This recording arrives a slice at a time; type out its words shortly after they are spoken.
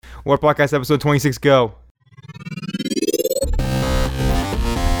War Podcast episode 26, go.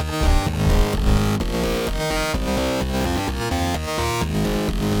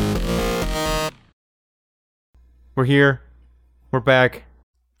 We're here. We're back.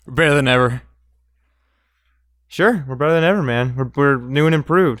 We're better than ever. Sure, we're better than ever, man. We're new and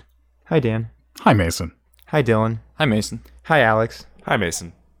improved. Hi, Dan. Hi, Mason. Hi, Dylan. Hi, Mason. Hi, Alex. Hi,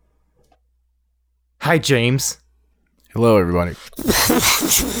 Mason. Hi, James. Hello, everybody.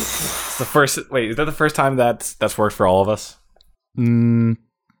 It's the first. Wait, is that the first time that's worked for all of us?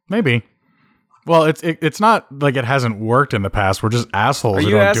 Maybe. Well, it's not like it hasn't worked in the past. We're just assholes Are who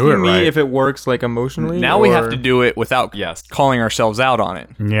you don't do it asking me right. if it works like emotionally? Now we have or- to do it without calling ourselves out on it.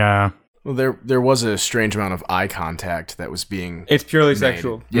 Yeah. Well, there was a strange amount of eye contact that was being. It's purely made.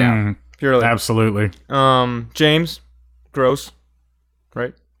 sexual. Yeah. Purely. Absolutely. James. Gross.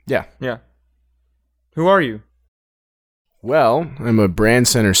 Right? Yeah. Yeah. Who are you? Well, I'm a brand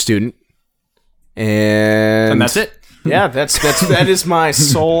center student, and And that's it. Yeah, that is my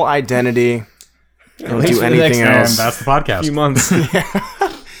sole identity. I don't least do for the next anything time. And else. that's the podcast. Few months.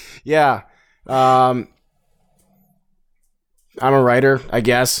 Yeah. I'm a writer, I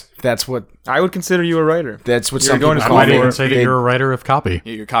guess. That's what I would consider you a writer. You're going some to people I school call might me. even say that you're a writer of copy.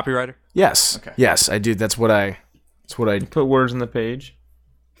 You're a copywriter? Yes. Okay. Yes, I do. That's what I Put words on the page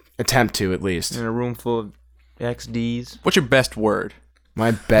attempt to, at least. in a room full of XDs. What's your best word?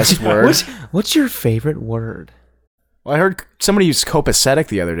 My best word. What's your favorite word? Well, I heard somebody use copacetic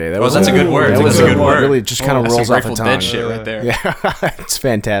the other day. That was that's a good word. That That's was a good word. Really, just kind of That's rolls some off the Grateful tongue. Dead shit right there. Yeah, it's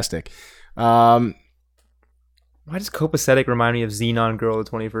fantastic. Why does copacetic remind me of Xenon Girl of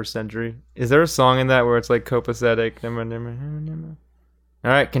the 21st Century? Is there a song in that where it's like copacetic? All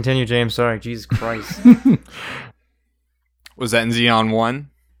right, continue, James. Sorry, Jesus Christ. Was that in Xenon 1?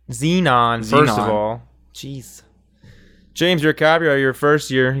 Xenon, first of Xenon. all. Jeez. James, you're a copywriter. Your first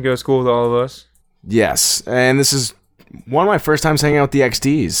year. You go to school with all of us. Yes, and this is one of my first times hanging out with the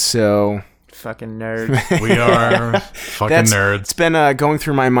XDs, so Fucking nerd. We are fucking nerds. It's been going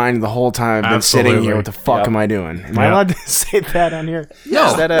through my mind the whole time I've been sitting Absolutely. here. What the fuck am I doing? Am I Yep. allowed to say that on here? No,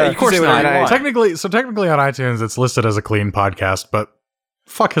 Is that, of course say not. whatever I- Technically on iTunes, it's listed as a clean podcast, but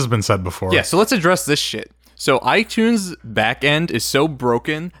fuck has been said before. Yeah, so let's address this shit. So iTunes backend is so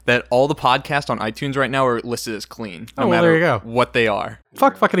broken that all the podcasts on iTunes right now are listed as clean. No Oh, well, matter there you go. what they are.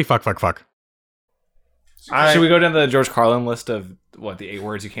 Fuck, fuckity, fuck, fuck, fuck. Should we go down the George Carlin list of the 8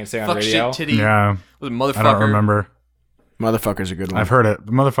 words you can't say on Fuck radio? shit titty. Yeah. Was it motherfucker? I don't remember. Motherfucker's a good one. I've heard it.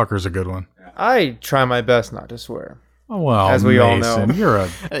 The motherfucker's a good one. I try my best not to swear. Oh, well, As we all Mason, know. you're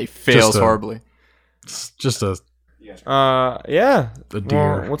He fails Just a- horribly. just a Yeah. deer.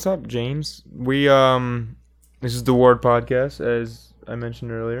 Well, what's up, James? We this is the Ward Podcast, as I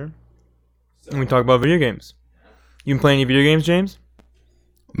mentioned earlier, and we talk about video games. You been playing any video games, James?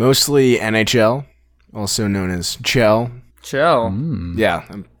 Mostly NHL, also known as Chell. Chill. Yeah,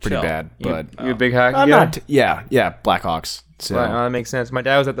 I'm pretty Chell. bad, but You a big hockey I'm guy? not. Yeah, Blackhawks. So Right, that makes sense. My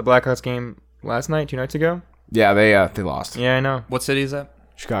dad was at the Blackhawks game last night, 2 nights ago. yeah, they lost. Yeah, I know. What city is that?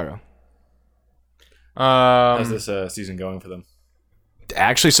 Chicago. How's this season going for them?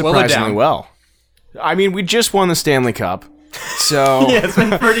 Actually, Well, they're surprisingly down. well. I mean, we just won the Stanley Cup, so it's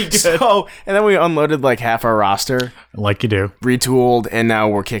been pretty good. So, and then we unloaded like half our roster, like you do. retooled, and now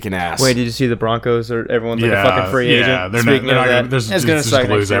we're kicking ass. Wait, did you see the Broncos or everyone's like a fucking free yeah, agent? they're Speaking not of gonna, that, there's it's gonna just suck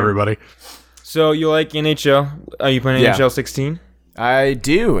next lose year. everybody. So you like NHL? Are you playing Yeah. NHL 16? I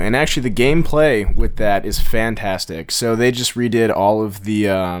do, and actually, the gameplay with that is fantastic. So they just redid all of the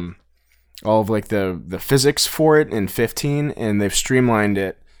the physics for it in 15, and they've streamlined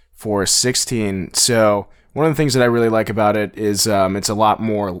it for 16. So one of the things that I really like about it is it's a lot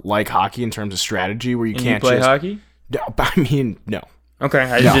more like hockey in terms of strategy, where you And can't you play just. hockey? No, I mean, no. Okay,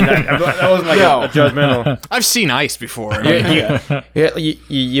 I just didn't. That wasn't like No. a judgmental. I've seen ice before. Yeah,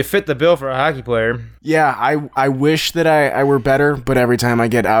 you fit the bill for a hockey player. Yeah, I wish that I were better, but every time I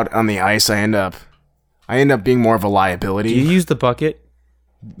get out on the ice, I end up being more of a liability. Do you use the bucket?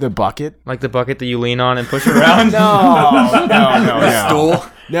 The bucket? Like the bucket that you lean on and push around? No. Stool.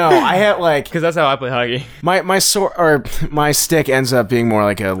 No, I had like Because that's how I play hockey. my sword or my stick ends up being more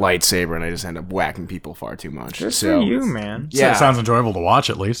like a lightsaber, and I just end up whacking people far too much. Good so for you, man. yeah, It sounds enjoyable to watch,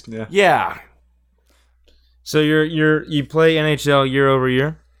 at least. yeah. So you play NHL year over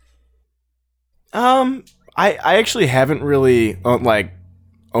year? I actually haven't really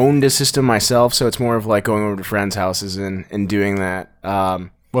owned a system myself, so it's more of like going over to friends' houses and doing that.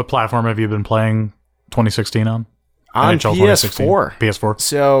 What platform have you been playing 2016 on? On NHL 2016? PS4. PS4.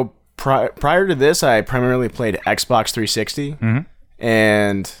 So prior to this, I primarily played Xbox 360,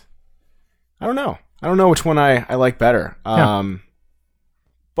 and I don't know which one I like better. Yeah.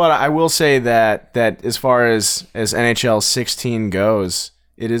 But I will say that as far as NHL 16 goes,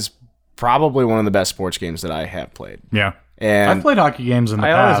 it is probably one of the best sports games that I have played. Yeah. And I've played hockey games in the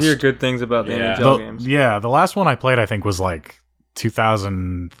I past. always hear good things about the Yeah. NHL games. Yeah, the last one I played I think was like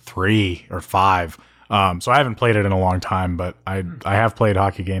 2003 or 5. So I haven't played it in a long time, but I have played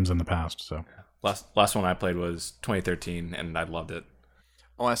hockey games in the past. So Last one I played was 2013, and I loved it.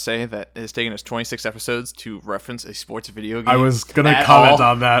 I want to say that it's taken us 26 episodes to reference a sports video game. I was gonna At comment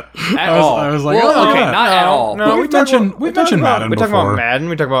all. on that. At I all. was like, Well, oh, okay, yeah. not at all. No, We've mentioned Madden We talk before. about Madden.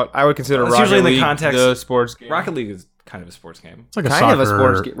 We talk about. I would consider It's Rocket usually in the League context- the sports game. Rocket League is kind of a sports game. It's like a Kind soccer of a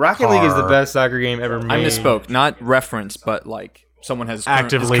sports game. Rocket League is the car. best soccer game ever made. I misspoke. Not reference, but like someone has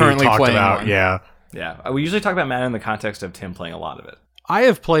Actively is currently talked playing about. one. Yeah. Yeah, we usually talk about Madden in the context of Tim playing a lot of it. I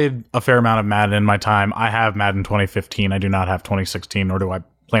have played a fair amount of Madden in my time. I have Madden 2015. I do not have 2016, nor do I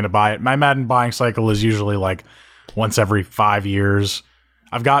plan to buy it. My Madden buying cycle is usually like once every 5 years.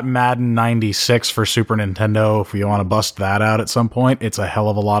 I've got Madden 96 for Super Nintendo. If you want to bust that out at some point, it's a hell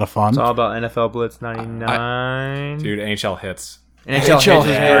of a lot of fun. It's all about NFL Blitz 99. Dude, NHL hits. NHL hits is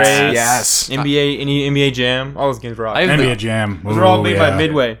hits, great. yes. NBA Jam. All those games rock. I've- NBA Jam. Those are all Ooh, made yeah. by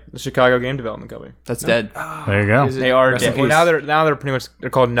Midway, the Chicago game development company. That's dead. There you go. Is it- They are Rest in dead. Well, peace. now they're pretty much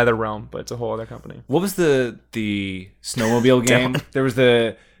they're called NetherRealm, but it's a whole other company. What was the snowmobile game? There was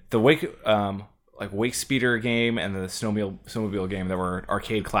the wake Wake Speeder game and the snowmobile game that were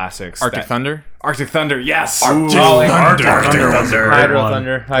arcade classics. Arctic Thunder. Arctic Thunder, yes. Arctic Thunder. Hydro One.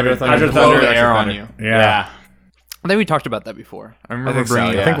 Thunder. Hydro Thunder. Hydro Blow Thunder, the air on Thunder. you. Yeah. I think we talked about that before. I remember think so,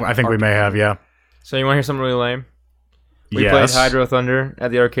 bringing yeah. it I think we may have, yeah. So you want to hear something really lame? We Yes. played Hydro Thunder at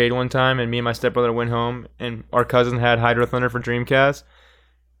the arcade one time, and me and my stepbrother went home, and our cousin had Hydro Thunder for Dreamcast.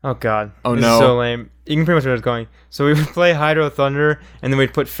 Oh God! Oh, This no. is so lame. You can pretty much know where it's going. So we would play Hydro Thunder, and then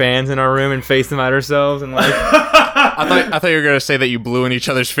we'd put fans in our room and face them at ourselves, and like I thought you were gonna say that you blew in each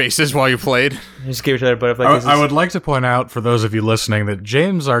other's faces while you played. just give each other butterflies. I would like to point out for those of you listening that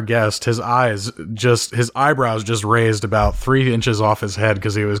James, our guest, his eyebrows just raised about 3 inches off his head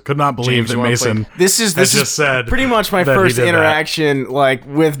because he could not believe James, that you wanna Mason. This is just said pretty much my that he first did that. interaction like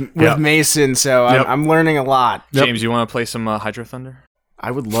with Yep. Mason, so Yep. I'm learning a lot. Yep. James, you want to play some Hydro Thunder? I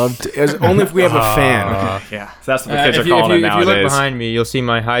would love to, only if we have a fan. Yeah. So that's what the kids are if you calling it look nowadays. behind me, you'll see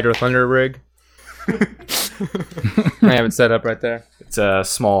my Hydro Thunder rig. I have it set up right there. It's a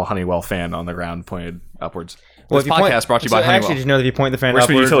small Honeywell fan on the ground pointed upwards. This podcast brought to you by Actually, Honeywell. did you know that if you point the fan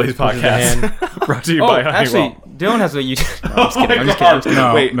Richmond upwards, Utilities it pushes the hand? podcast. Brought to you Oh, by Honeywell. actually, Dylan has a YouTube. I'm just kidding. Oh I'm my just kidding. I'm God. just kidding.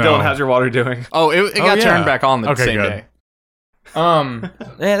 No, Wait, no. Dylan, how's your water doing? Oh, it got yeah. turned back on the Okay, same good. day.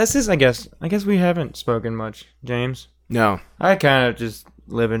 Yeah, this is. I guess we haven't spoken much, James. No, I kind of just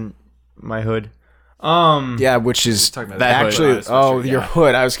live in my hood. yeah, which is Talking about That actually hood. your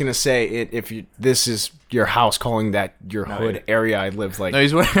hood. I was gonna say it. If you this is your house, calling that your hood area. I live like No,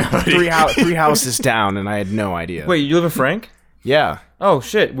 he's wearing a hoodie. three houses down, and I had no idea. Wait, you live with Frank? Yeah, Oh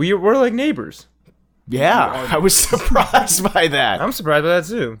shit, we're like neighbors. yeah. I was surprised by that. I'm surprised by that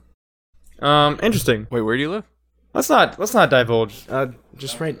too. Interesting. Wait, where do you live? Let's not divulge.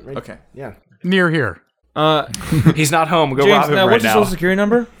 Just right. Okay. Yeah. Near here. He's not home. Go James, rob him now right what's your now. social security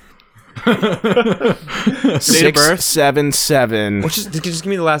number? 677. Just give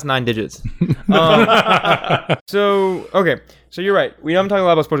me the last 9 digits. So you're right. I'm talking a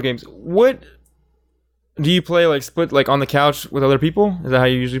lot about sports games. What do you play? Like split, like on the couch with other people? Is that how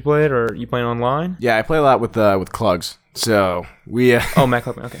you usually play it, or are you playing online? Yeah, I play a lot with Clugs. So we. Oh, Matt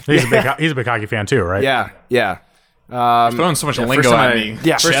Clubman. Okay. He's a big hockey fan too, right? Yeah. Throwing so much first lingo time at I- me.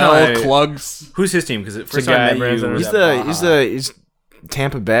 Yeah. Shell, First time I- Clugs. Who's his team? Because first a guy, time I met Brandon. you, He's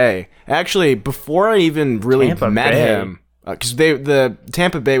Tampa Bay. Actually, before I even really Tampa met Bay. him, because the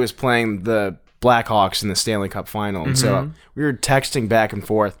Tampa Bay was playing the Blackhawks in the Stanley Cup final, and so we were texting back and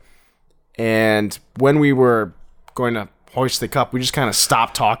forth. And when we were going to hoist the cup, we just kind of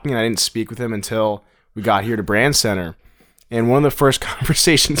stopped talking, and I didn't speak with him until we got here to Brand Center. And one of the first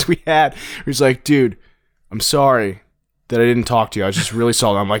conversations we had, he was like, "Dude, I'm sorry that I didn't talk to you. I was just really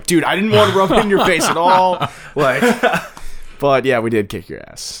salty." I'm like, "Dude, I didn't want to rub it in your face at all." Like, but yeah, we did kick your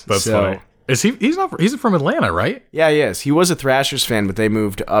ass. That's So, funny. Is he? He's from Atlanta, right? Yeah, he is. He was a Thrashers fan, but they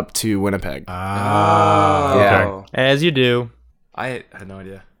moved up to Winnipeg. Ah, yeah. okay. As you do. I had no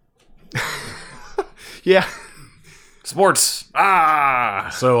idea. Yeah. Sports.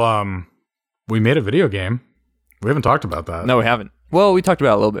 So, we made a video game. We haven't talked about that. No, we haven't. Well, we talked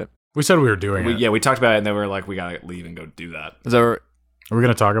about it a little bit. We said we were doing it. We talked about it, and then we were like, we gotta leave and go do that. Is that? Are we going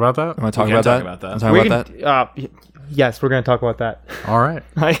to talk about that? Am I talking We about can that? talk about that. I'm talking We about can- that. Yes, we're going to talk about that. All right.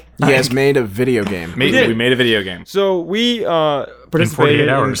 He has made a video game. We made a video game. So we 48 participated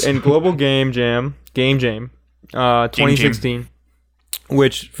hours. in Global Game Jam 2016.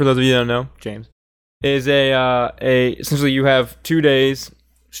 which for those of you that don't know, James, is a essentially you have 2 days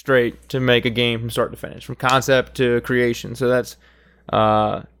straight to make a game from start to finish, from concept to creation. So that's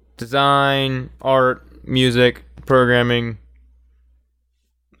design, art, music, programming.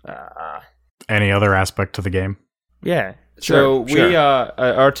 Any other aspect to the game? Yeah. Sure, So we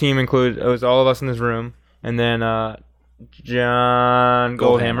our team included, it was all of us in this room, and then John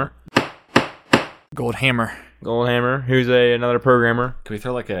Goldhammer, Goldhammer. who's another programmer. Can we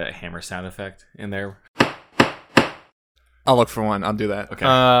throw like a hammer sound effect in there? I'll look for one. I'll do that. Okay.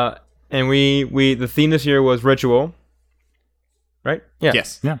 And we the theme this year was ritual, right? Yeah.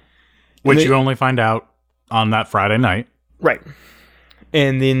 Yes. Which they- you only find out on that Friday night. Right.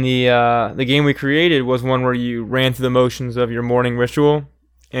 And then the game we created was one where you ran through the motions of your morning ritual,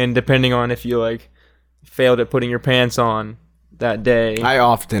 and depending on if you like failed at putting your pants on that day, I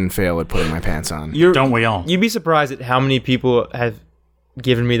often fail at putting my pants on. Don't we all? you'd be surprised at how many people have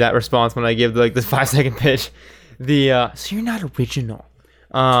given me that response when I give the 5-second pitch. So you're not original.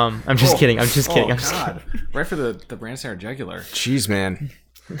 I'm just kidding. I'm just kidding. I'm just kidding. Right for the brand center jugular. Jeez, man.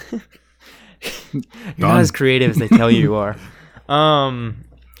 You're not as creative as they tell you you are.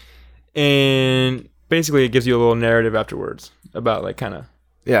 And basically it gives you a little narrative afterwards about like kind of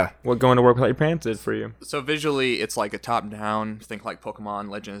Yeah. what going to work without your pants did for you. So visually, it's like a top-down. Think like Pokemon,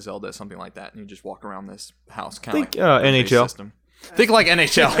 Legend of Zelda, something like that, and you just walk around this house, kind of Think, like NHL. System. Think like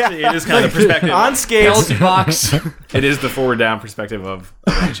NHL. It is kind of the perspective. On skates. Penalty box. It is the forward down perspective of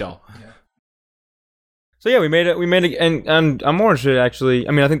NHL. So yeah, we made it, and I'm more interested actually.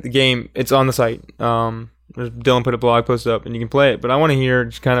 I mean, I think the game, it's on the site. Dylan put a blog post up, and you can play it. But I want to hear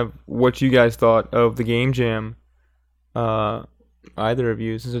just kind of what you guys thought of the game jam. Either of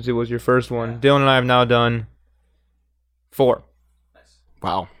you, since it was your first one. Dylan and I have now done 4.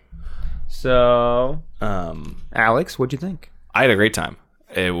 Wow. So, Alex, what'd you think? I had a great time.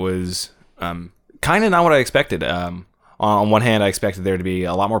 It was kind of not what I expected. On one hand, I expected there to be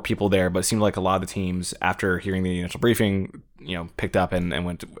a lot more people there, but it seemed like a lot of the teams, after hearing the initial briefing, picked up and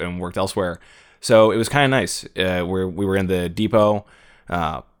went and worked elsewhere. So it was kind of nice. We were in the depot,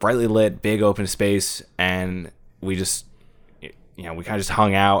 brightly lit, big open space, and we just, we kind of just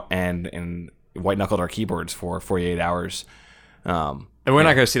hung out and white knuckled our keyboards for 48 hours. And we're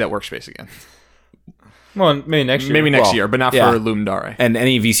not going to see that workspace again. Well, maybe next year. Maybe next Well, year, but not yeah. for Lumdare. And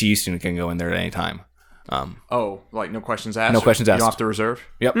any VCU student can go in there at any time. Oh, like no questions asked? No questions You asked. don't have to reserve?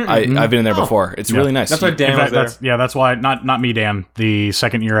 Yep, I've been in there before. It's really nice. That's why Dan In was fact, there. that's why not me, Dan. The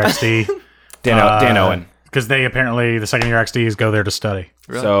second year XD. Dan Owen. Because they apparently the second year XDs go there to study.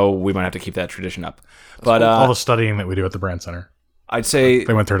 Really? So we might have to keep that tradition up. But All the studying that we do at the Brand Center. I'd say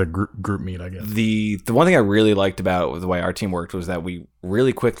They went there to group meet, I guess. the one thing I really liked about the way our team worked was that we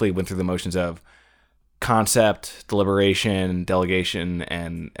really quickly went through the motions of concept, deliberation, delegation,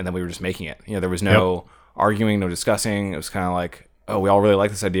 and then we were just making it. There was no arguing, no discussing. It was kind of like, oh, we all really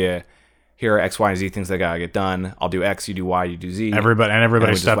like this idea. Here are X, Y, and Z things that gotta get done. I'll do X, you do Y, you do Z. Everybody And we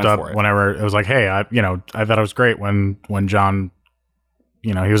just stepped went up for it. whenever it was like, hey, I thought it was great when John,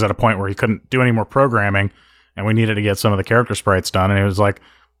 he was at a point where he couldn't do any more programming, and we needed to get some of the character sprites done, and he was like,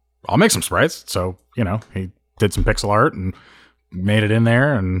 I'll make some sprites. So he did some pixel art and made it in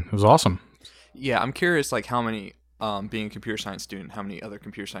there, and it was awesome. Yeah, I'm curious, like how many, being a computer science student, how many other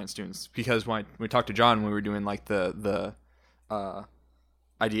computer science students? Because when we talked to John, when we were doing like the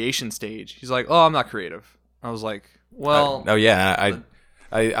ideation stage, he's like, "Oh, I'm not creative." I was like, "Well, oh yeah, I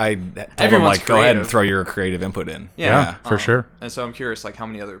told him Everyone's like, go ahead and creative. throw your creative input in. yeah, for sure. And so I'm curious, like how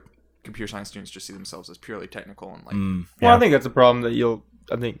many other computer science students just see themselves as purely technical and like, Well, Yeah. I think that's a problem that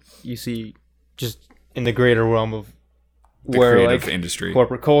I think you see just in the greater realm of The where creative like industry.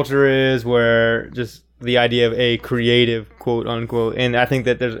 corporate culture is, where just the idea of a creative quote unquote, and I think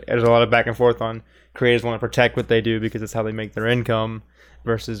that there's a lot of back and forth on creators want to protect what they do because it's how they make their income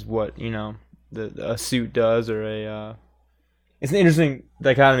versus what a suit does or a. It's an interesting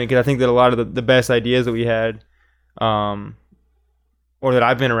dichotomy because I think that a lot of the best ideas that we had, or that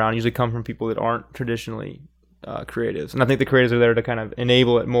I've been around, usually come from people that aren't traditionally creatives, and I think the creatives are there to kind of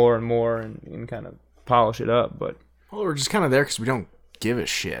enable it more and more and kind of polish it up. But Well, we're just kind of there because we don't give a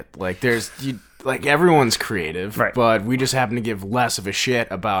shit. Like everyone's creative, Right. but we just happen to give less of a shit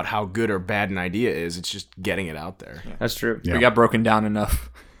about how good or bad an idea is. It's just getting it out there. that's true. Yeah. we got broken down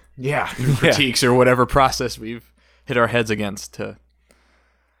enough Yeah. critiques or whatever process we've hit our heads against to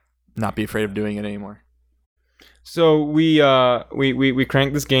not be afraid of doing it anymore. So we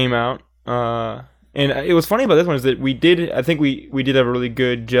cranked this game out, and it was funny about this one is that we did have a really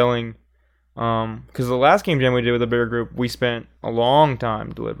good gelling, because the last game jam we did with a bigger group, we spent a long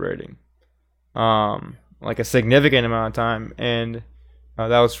time deliberating, like a significant amount of time, and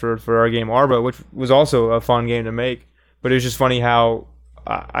That was for our game Arbo, which was also a fun game to make. But it was just funny how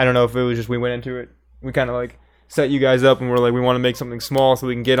I don't know if it was just we went into it, we kind of like set you guys up and we're like we want to make something small so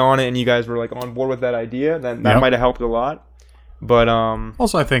we can get on it, and you guys were like on board with that idea. That might have helped a lot. But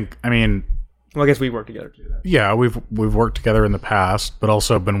also I think well, I guess we worked together too. yeah, we've worked together in the past, but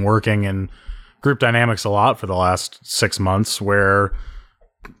also been working in group dynamics a lot for the last 6 months, where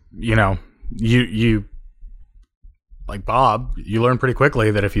you like Bob, you learn pretty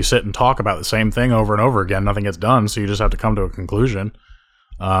quickly that if you sit and talk about the same thing over and over again, nothing gets done. So you just have to come to a conclusion.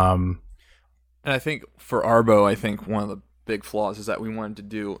 And I think for Arbo, I think one of the big flaws is that we wanted to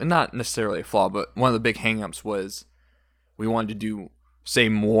do, and not necessarily a flaw, but one of the big hangups was we wanted to say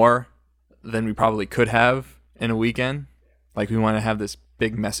more than we probably could have in a weekend. Like we want to have this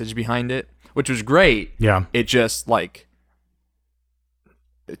big message behind it, which was great. Yeah. It just like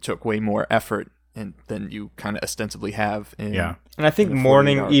it took way more effort than you kind of ostensibly have. And I think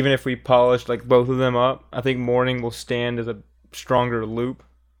Morning, even if we polished like both of them up, I think Morning will stand as a stronger loop.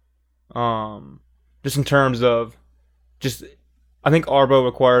 Just in terms of I think Arbo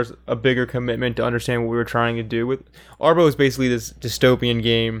requires a bigger commitment to understand what we were trying to do with. Arbo is basically this dystopian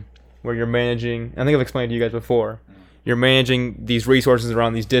game where you're managing, I think I've explained to you guys before, you're managing these resources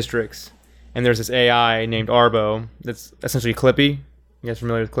around these districts, and there's this AI named Arbo that's essentially Clippy. You guys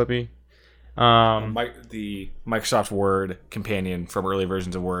familiar with Clippy? The Microsoft Word companion from early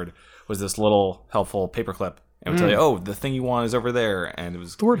versions of Word was this little helpful paperclip. And would tell you, oh, the thing you want is over there. And it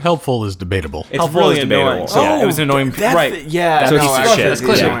was... The word helpful is debatable. It's helpful really annoying. So, yeah, it was an annoying... Right. Yeah. So piece of shit. That's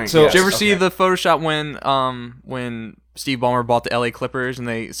Clippy. Yeah. So did you ever see the Photoshop when Steve Ballmer bought the LA Clippers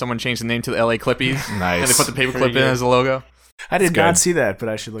and someone changed the name to the LA Clippies? Nice. And they put the paperclip in as a logo? I did not see that, but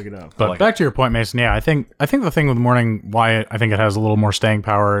I should look it up. But back to your point, Mason, yeah, I think the thing with Morning, why I think it has a little more staying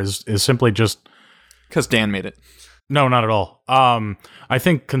power is simply just... Because Dan made it. No, not at all. I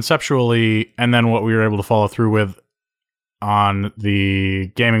think conceptually, and then what we were able to follow through with on the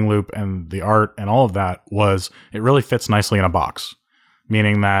gaming loop and the art and all of that was it really fits nicely in a box,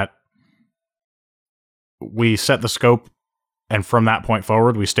 meaning that we set the scope, and from that point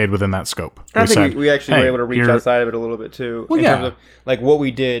forward, we stayed within that scope. I think we actually were able to reach outside of it a little bit too. Well, in terms of, like what we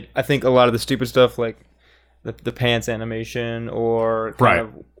did, I think a lot of the stupid stuff, like the pants animation or kind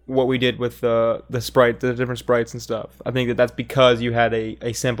of what we did with the different sprites and stuff. I think that's because you had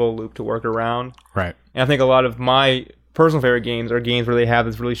a simple loop to work around. Right. And I think a lot of my personal favorite games are games where they have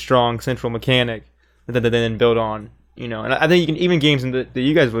this really strong central mechanic that they then build on. And I think you can even games that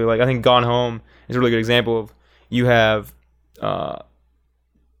you guys really like. I think Gone Home is a really good example of you have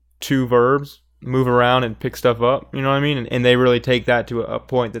 2 verbs, move around and pick stuff up. You know what I mean? And they really take that to a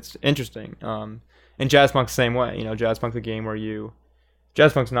point that's interesting. And Jazzpunk's the same way. Jazzpunk's a game where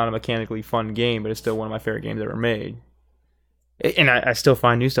Jazzpunk's not a mechanically fun game, but it's still one of my favorite games ever made. And I still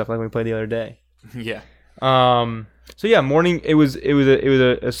find new stuff like we played the other day. Yeah. So yeah, Morning. It was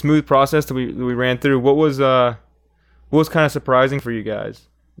a smooth process that we ran through. What was kind of surprising for you guys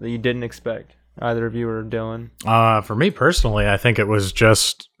that you didn't expect, either of you or Dylan? For me personally, I think it was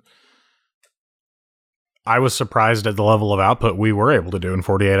just I was surprised at the level of output we were able to do in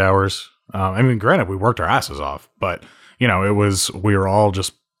 48 hours. I mean, granted, we worked our asses off, but we were all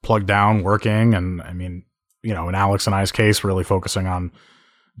just plugged down working, and I mean, in Alex and I's case, really focusing on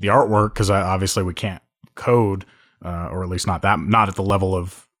the artwork because obviously we can't code, or at least not at the level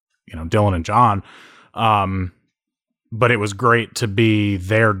of Dylan and John. But it was great to be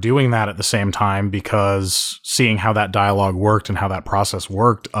there doing that at the same time, because seeing how that dialogue worked and how that process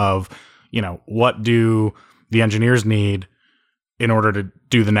worked of, what do the engineers need in order to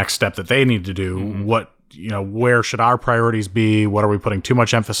do the next step that they need to do? Mm-hmm. What, where should our priorities be? What are we putting too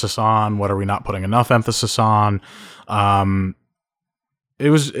much emphasis on? What are we not putting enough emphasis on? It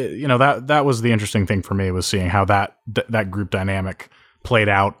was, that was the interesting thing for me, was seeing how that group dynamic played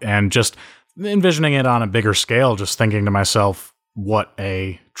out, and just envisioning it on a bigger scale, just thinking to myself what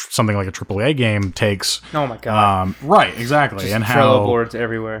something like a AAA game takes. Oh my god! Right, exactly, just and Trello how boards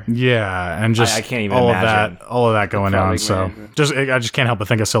everywhere. Yeah, and just I can't even imagine all of that going on. So I just can't help but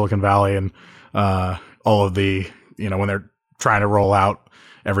think of Silicon Valley and all of the when they're trying to roll out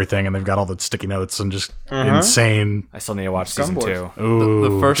everything and they've got all the sticky notes and just insane. I still need to watch season 2. Ooh,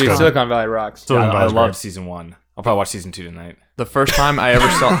 the first Dude, Silicon Valley rocks. I loved season 1. I'll probably watch season 2 tonight. The first time I ever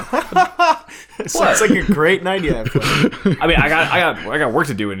saw Sounds like a great night you have. I mean, I got work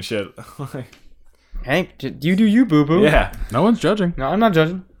to do and shit. Hank, you do you, boo boo. Yeah, no one's judging. No, I'm not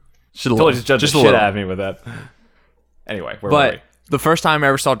judging. Totally just judge the shit out of me with that. Anyway, where were we? The first time I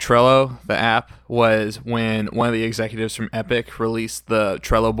ever saw Trello, the app, was when one of the executives from Epic released the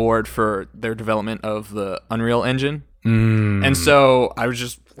Trello board for their development of the Unreal Engine. And so I was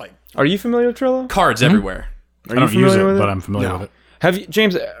just like Are you familiar with Trello? cards everywhere. I don't use familiar it, with it? but I'm familiar with it. Have you,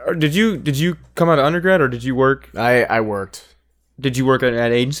 James? Did you come out of undergrad, or did you work? I worked. Did you work at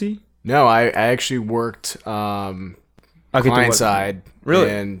an agency? No, I actually worked client side. Really?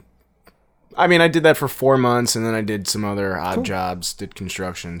 And I mean, I did that for 4 months, and then I did some other odd jobs, did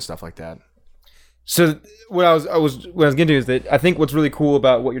construction, stuff like that. So what I was getting to is that I think what's really cool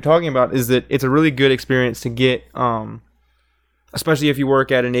about what you're talking about is that it's a really good experience to get, especially if you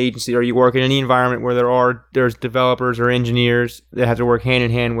work at an agency or you work in any environment where there's developers or engineers that have to work hand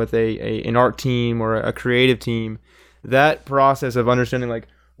in hand with an art team or a creative team. That process of understanding, like,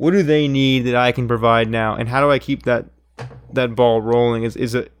 what do they need that I can provide now, and how do I keep that ball rolling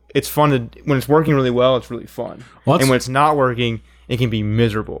it's fun to, when it's working really well, it's really fun. And when it's not working, it can be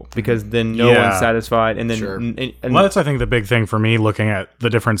miserable because then no one's satisfied. And then, Sure. and Well, that's, I think, the big thing for me looking at the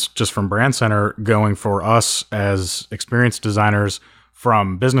difference just from Brand Center going for us as experienced designers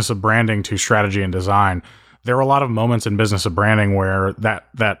from business of branding to strategy and design. There were a lot of moments in business of branding where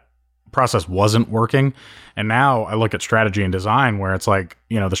that process wasn't working. And now I look at strategy and design where it's like,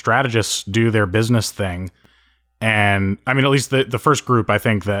 the strategists do their business thing. And I mean, at least the first group, I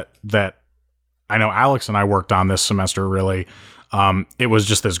think that I know Alex and I worked on this semester really. It was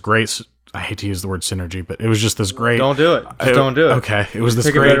just this great, I hate to use the word synergy, but it was just this great. don't do it. Just don't do it. Okay. It was this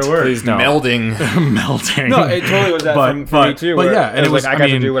Pick a great better word. Please don't. Melding. melting. No, it totally was that for me too. But where yeah, and it was like, I got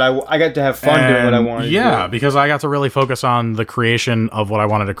to do what I got to have fun doing what I wanted to do. Yeah, because I got to really focus on the creation of what I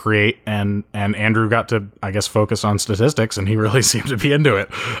wanted to create, and Andrew got to, I guess, focus on statistics, and he really seemed to be into it.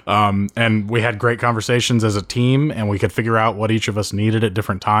 And we had great conversations as a team, and we could figure out what each of us needed at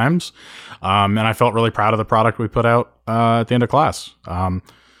different times. And I felt really proud of the product we put out at the end of class.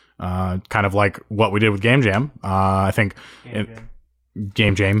 Kind of like what we did with Game Jam. I think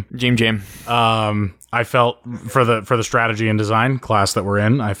Game Jam. I felt for the strategy and design class that we're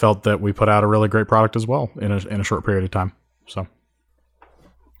in, I felt that we put out a really great product as well in a short period of time. So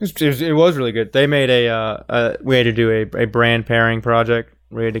it was really good. They made we had to do a brand pairing project.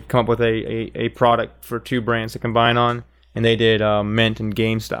 We had to come up with a product for two brands to combine on, and they did Mint and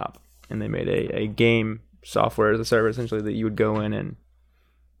GameStop, and they made a game software as a service essentially that you would go in and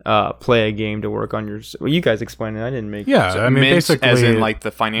play a game to work on your. Well, you guys explained it. I didn't make. Yeah, So I mean, Mint, basically, as in like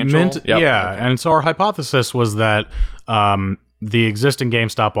the financial. Mint, Yep. yeah. Okay. And so our hypothesis was that the existing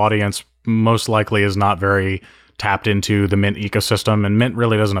GameStop audience most likely is not very tapped into the Mint ecosystem, and Mint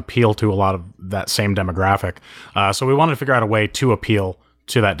really doesn't appeal to a lot of that same demographic. So we wanted to figure out a way to appeal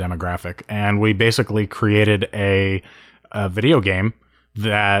to that demographic, and we basically created a video game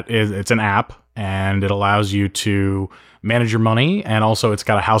it's an app, and it allows you to manage your money, and also it's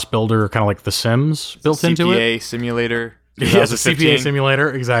got a house builder, kind of like The Sims, built into it. CPA simulator. Yeah, it's a 2015. CPA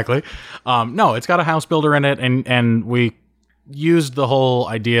simulator, exactly. No, it's got a house builder in it, and we used the whole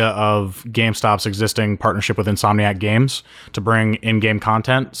idea of GameStop's existing partnership with Insomniac Games to bring in-game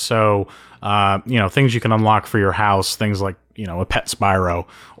content. So, things you can unlock for your house, things like, a pet Spyro,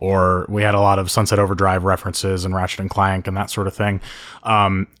 or we had a lot of Sunset Overdrive references and Ratchet and Clank and that sort of thing.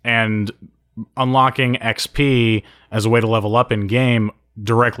 And unlocking XP as a way to level up in game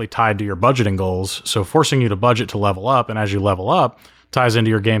directly tied to your budgeting goals. So forcing you to budget to level up, and as you level up, ties into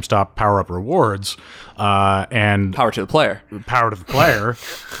your GameStop power-up rewards, and Power to the player. power to the player.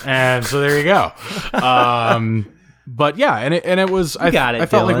 And so there you go. But yeah, and it was. I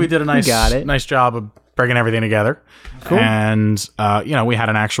felt like we did a nice job of bringing everything together. Cool. And we had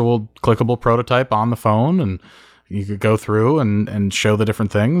an actual clickable prototype on the phone, and you could go through and show the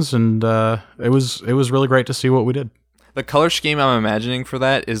different things, and it was really great to see what we did. The color scheme I'm imagining for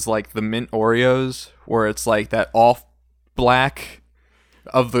that is like the Mint Oreos, where it's like that off black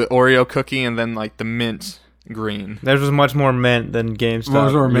of the Oreo cookie, and then like the mint green. Theirs was much more Mint than GameStop. What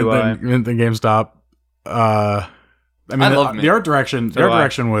was more UI. mint than GameStop? I love the art direction. So The art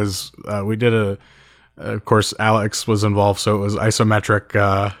direction was we did of course, Alex was involved, so it was isometric,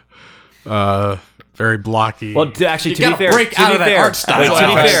 very blocky. Well, to be gotta fair, break out of that art style. Wait, to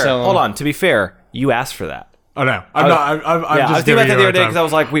be Right. fair, So- hold on. To be fair, you asked for that. Oh no, I'm not. I'm Yeah, I just was thinking giving about that you the a other day hard because I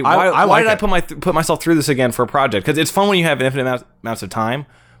was like, wait, I why like did I put myself through this again for a project? Because it's fun when you have infinite amounts of time,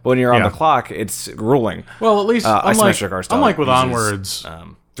 but when you're on Yeah. the clock, it's grueling. Well, at least Isometric art style unlike with uses, Onwards,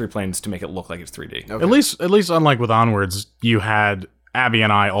 3 planes to make it look like it's 3D. at least unlike with Onwards, you had Abby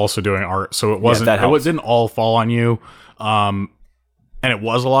and I also doing art, so it wasn't. that helps. It didn't all fall on you, and it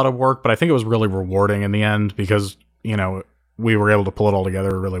was a lot of work, but I think it was really rewarding in the end because we were able to pull it all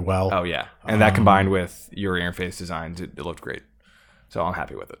together really well. Oh yeah, and that combined with your interface designs, it looked great. So I'm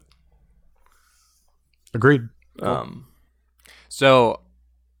happy with it. Agreed. So,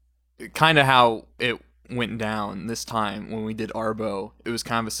 kind of how it went down this time when we did Arbo, it was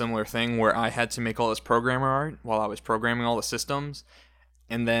kind of a similar thing where I had to make all this programmer art while I was programming all the systems.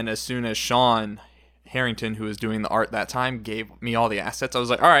 And then as soon as Sean Harrington, who was doing the art that time, gave me all the assets, I was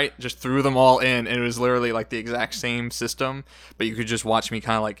like, all right, just threw them all in. And it was literally like the exact same system, but you could just watch me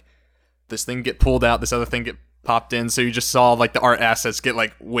kind of like this thing get pulled out, this other thing get popped in. So you just saw like the art assets get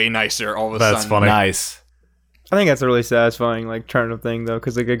like way nicer all of a sudden. That's funny. Nice. I think that's a really satisfying like turn of thing though,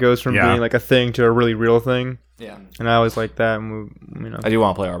 because like it goes from being like a thing to a really real thing. Yeah. And I always like that. And we, I do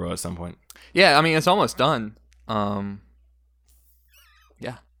want to play Arbo at some point. Yeah, I mean, it's almost done.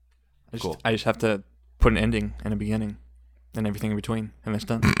 Yeah. Cool. I just have to put an ending and a beginning and everything in between, and it's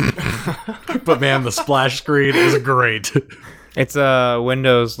done. But man, the splash screen is great. It's a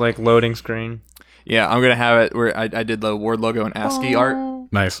Windows like loading screen. Yeah, I'm going to have it where I did the word logo and ASCII art.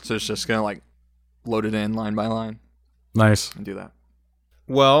 Nice. So it's just going to like load it in line by line Nice. and do that.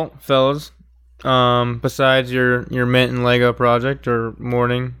 Well, fellas, besides your Mint and Lego project or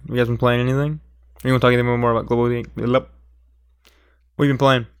morning, you guys been playing anything? Or you want to talk anything more about Global? What have you been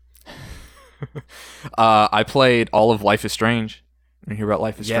playing? I played all of Life is Strange. You hear about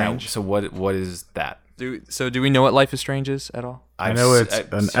Life is Strange? So what is that? Do we know what Life is Strange is at all? I know it's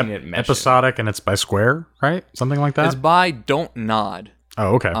I've an seen it mentioned. episodic and it's by Square, right? Something like that? It's by Don't Nod.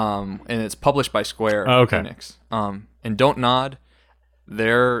 Oh, okay. And it's published by Square Oh, okay. Enix. And Don't Nod,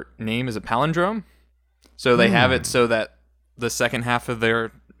 their name is a palindrome. So they have it so that the second half of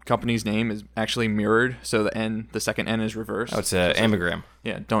their company's name is actually mirrored, so the second N is reversed. Oh, it's an anagram.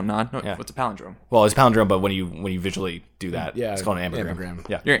 Yeah, Don't Nod. No, Yeah. what's a palindrome? Well, it's palindrome, but when you visually do that, Yeah, it's called an anagram. anagram.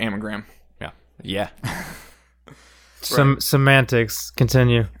 Yeah. You're an anagram. Yeah. Some semantics.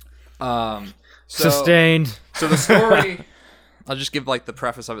 Continue. So, Sustained. So the story, I'll just give like the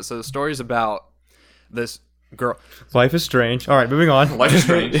preface of it. So the story is about this girl. Life is strange. All right, moving on. Life is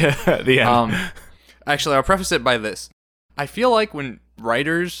Strange. Yeah. The end. Actually, I'll preface it by this. I feel like when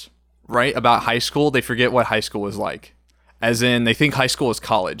writers write about high school, they forget what high school was like. As in, they think high school is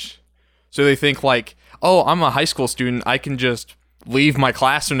college. So they think like, oh, I'm a high school student. I can just leave my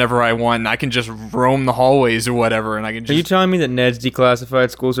class whenever I want. And I can just roam the hallways or whatever. And I can Are you just... telling me that Ned's declassified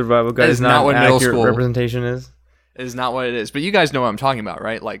school survival guide That is is not not what an middle accurate school- representation is? It is not what it is. But you guys know what I'm talking about,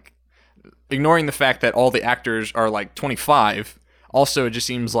 right? Like, ignoring the fact that all the actors are like 25, also it just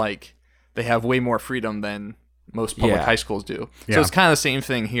seems like they have way more freedom than most public Yeah. high schools do. Yeah. So it's kind of the same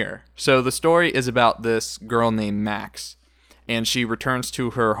thing here. So the story is about this girl named Max, and she returns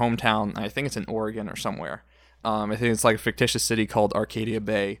to her hometown. I think it's in Oregon or somewhere. I think it's like a fictitious city called Arcadia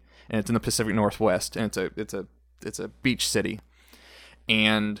Bay, and it's in the Pacific Northwest, and it's a beach city.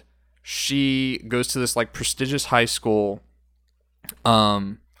 And she goes to this like prestigious high school,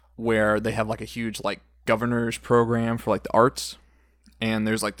 where they have like a huge like governor's program for like the arts, and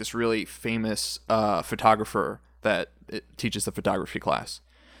there's like this really famous photographer that teaches the photography class.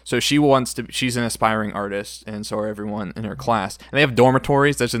 So she's an aspiring artist, and so are everyone in her class. And they have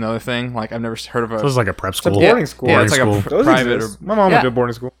dormitories. That's another thing. Like, I've never heard of a... So this is like a prep school. boarding school. Yeah, it's like Boarding a school. Those private... exist. Or, My mom went yeah, to a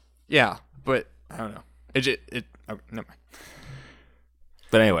boarding school. yeah, but I don't know. Oh, never mind.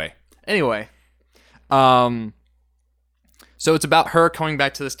 But anyway. Anyway, so it's about her coming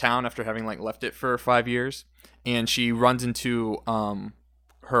back to this town after having like left it for 5 years, and she runs into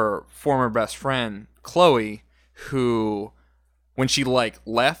her former best friend Chloe, who, when she like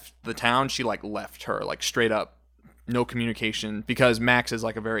left the town, she like left her like straight up, no communication, because Max is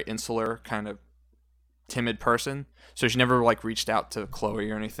like a very insular kind of timid person, so she never like reached out to Chloe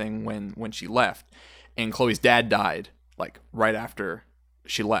or anything when she left, and Chloe's dad died like right after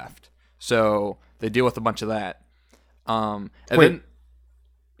she left. So they deal with a bunch of that. And Wait. then,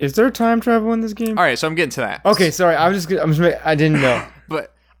 Is there time travel in this game? all right, so I'm getting to that. Okay, sorry. I didn't know.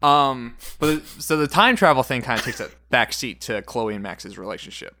 So the time travel thing kind of takes a back seat to Chloe and Max's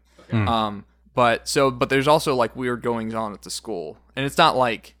relationship. But there's also like weird goings on at the school, and it's not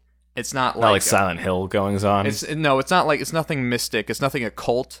like Not like Silent Hill goings on. it's nothing mystic. It's nothing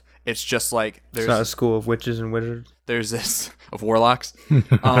occult. It's just like It's not a school of witches and wizards. there's this of warlocks.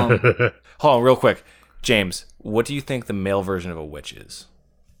 Hold on, real quick. James, what do you think the male version of a witch is?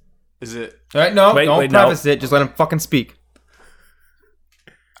 Is it? All right, no, Wait, don't wait, no. preface it. Just let him fucking speak.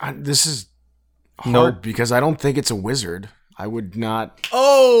 This is hard Nope. because I don't think it's a wizard. I would not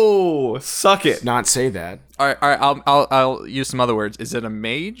Oh, suck it. say that. All right. I'll use some other words. Is it a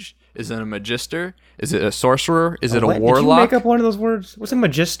mage? Is it a magister? Is it a sorcerer? Is it a What? Did warlock? you make up one of those words? What's a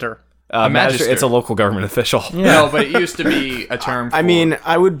magister? Magister, magister. it's a local government official. Yeah. No, but it used to be a term. I mean,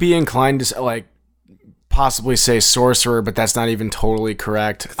 I would be inclined to say, like, possibly say sorcerer, but that's not even totally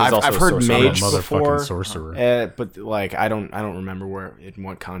correct. There's also I've a heard sorcerer. mage Motherfucking before, sorcerer. but like I don't remember where in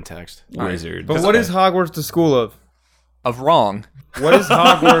what context. Wizard. But what is Hogwarts the school of? Of wrong. What is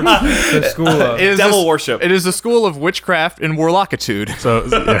Hogwarts the school of? It is Devil a- worship. It is a school of witchcraft and warlockitude. So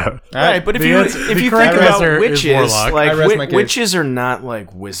yeah. Right, but if The you answer- if the you correct think about answer is witches, warlock. like I rest my case. witches are not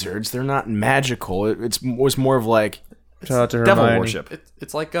like wizards. They're not magical. It was more of like Shout out to Hermione. Devil worship.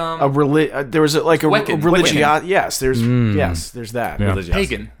 It's like there was like a Wiccan. religion. Wiccan. Yes, there's that. Yeah. Religious.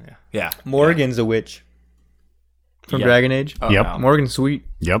 pagan. Yeah. Morgan's a witch from Yeah. Dragon Age. Yep. no. Morgan's sweet.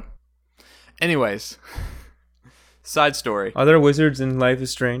 Yep. Anyways, side story. Are there wizards in Life is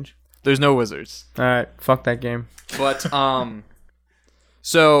Strange? There's no wizards. All right, fuck that game. But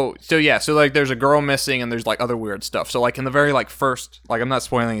so yeah, so like there's a girl missing and there's like other weird stuff. So like in the very like first, like I'm not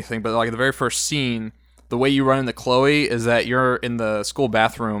spoiling anything, but like in the very first scene, the way you run into Chloe is that you're in the school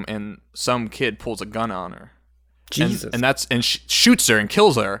bathroom and some kid pulls a gun on her. Jesus. And shoots her and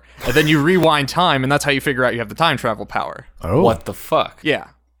kills her. And then you rewind time and that's how you figure out you have the time travel power. Oh. What the fuck? Yeah.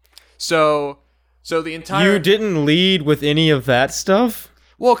 So the entire You didn't lead with any of that stuff?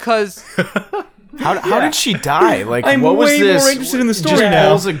 well, cause How did she die? Like I'm what was way this? more interested in the story Just now.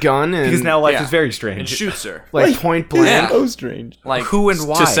 pulls a gun and Because now life Yeah. is very and strange. shoots her. like point blank. So strange. Like Who and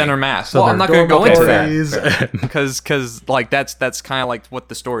why? to center mass. So well, I'm they're not going to go into dormitories that and- because like that's kind of like what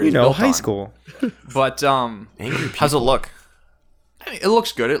the story You is know, built high on. school. But How's it look? I mean, it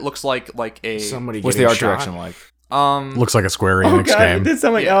looks good. It looks like a Somebody What's the getting art shot. direction like? Looks like a Square Oh Enix god, game. it did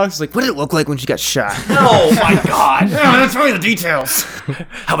sound like Alex was like, what did it look like when she got shot? Oh my god! Don't tell me the details.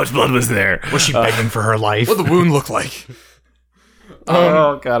 How much blood was there? Was she begging for her life? what the wound look like.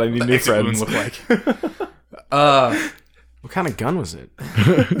 Oh god, I need new Exit wound friends. look like. What kind of gun was it?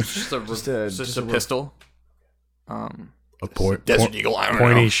 Just a pistol. A point, Desert Eagle. I don't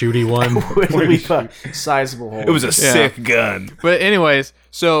pointy, know. shooty one. Really sizable hole. It was a sick gun. But anyways,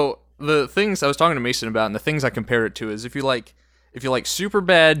 so the things I was talking to Mason about, and the things I compared it to is if you like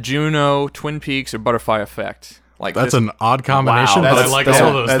Superbad, Juno, Twin Peaks, or Butterfly Effect. Like That's this- an odd combination, but I That's- like that's-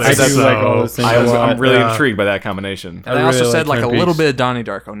 all those that's- things. I do so like all those things. I'm really Yeah. intrigued by that combination. And I also really said like like a Twin little Peaks. bit of Donnie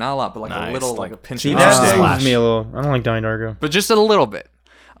Darko, not a lot, but like a Nice, little, like- like a pinch See, of that Donnie Darko. stings me a little. I don't like Donnie Darko. But just a little bit.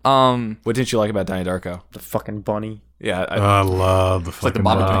 What didn't you like about Donnie Darko? The fucking bunny. Yeah, I love the like fucking the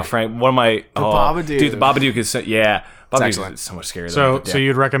Babadook. Babadook. Frank, one of my Babadook. dude, the Babadook is Babadook excellent. is so much scarier. So, than so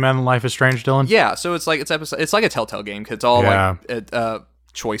you'd recommend Life is Strange, Dylan? Yeah, so it's like it's like a Telltale game 'cause it's all Yeah. like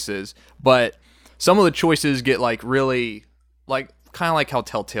choices, but some of the choices get like really like kind of like how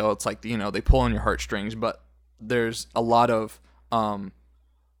Telltale. It's like they pull on your heartstrings, but there's a lot of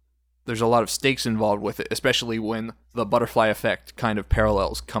stakes involved with it, especially when the butterfly effect kind of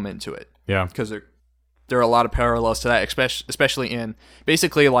parallels come into it. Yeah. Because there are a lot of parallels to that, especially in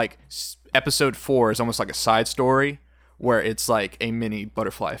basically like episode 4 is almost like a side story where it's like a mini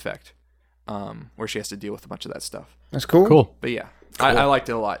butterfly effect, where she has to deal with a bunch of that stuff. That's cool. Cool. But yeah, I liked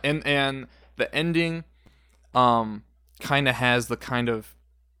it a lot, and the ending, kind of has the kind of,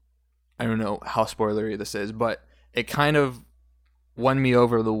 I don't know how spoilery this is, but it kind of won me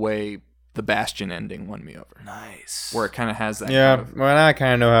over the way the Bastion ending won me over, nice. where it kind of has that Yeah, kind of well, I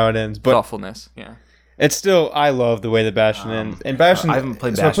kind of know how it ends, but thoughtfulness. Yeah. it's still, I love the way the Bastion ends. And Bastion, I haven't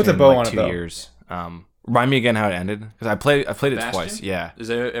played so Bastion put the in bow like on 2 it though. years. Remind me again how it ended because I played it Bastion? twice. Yeah. Is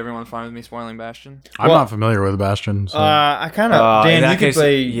everyone fine with me spoiling Bastion? I'm Well- not familiar with Bastion. So. I kind of, in Dan, that you could case,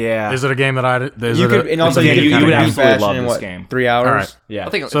 play. Yeah. is it a game that You could, and also Yeah, you you could would beat absolutely Bastion love in this what, game. 3 hours? All right. yeah. I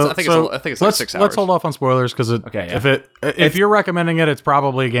think it's So, like let's, like 6 hours. let's hold off on spoilers because Okay, yeah. if you're recommending it, it's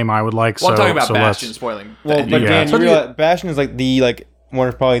probably a game I would like. Well, I'm so, talking about so Bastion let's- spoiling. the Well, ending. but Yeah. Dan, So you do realize Bastion is like one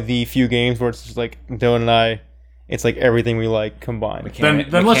of probably the few games where it's just like Dylan and I, it's like everything we like combined. Then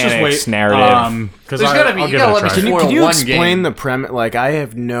let's just Mechanics, wait. narrative. Because There's gotta be- I'll you give gotta it a let me try. spoil Can you one explain game. the premise? Like, I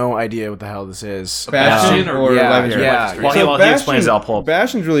have no idea what the hell this is. Bastion or yeah, Life is Strange? yeah. Life is Strange. Well, he explains it, I'll pull up.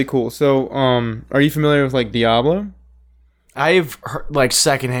 Bastion's really cool. So, are you familiar with like Diablo? I've heard, like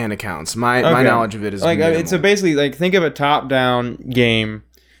secondhand accounts. My Okay. knowledge of it is like minimal. it's so basically like think of a top-down game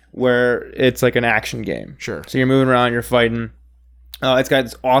where it's like an action game. Sure. So you're moving around, you're fighting. It's got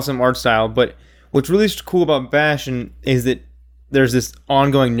this awesome art style, but what's really cool about Bastion is that there's this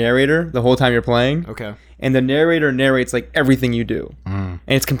ongoing narrator the whole time you're playing, Okay. and the narrator narrates like everything you do, and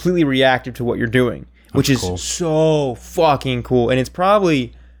it's completely reactive to what you're doing, which is cool. so fucking cool. And it's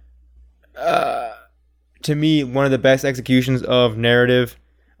probably, to me, one of the best executions of narrative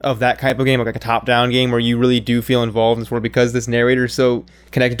of that type of game, like a top-down game where you really do feel involved in this world because this narrator is so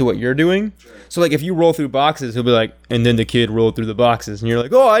connected to what you're doing. So like if you roll through boxes, he'll be like, and then the kid rolled through the boxes, and you're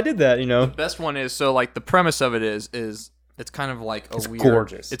like, oh, I did that, you know. Best one is so like the premise of it is it's kind of like a It's weird,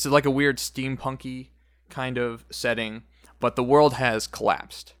 gorgeous. It's like a weird steampunky kind of setting, but the world has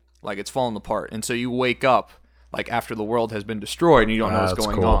collapsed, like it's fallen apart, and so you wake up like after the world has been destroyed, and you don't know what's That's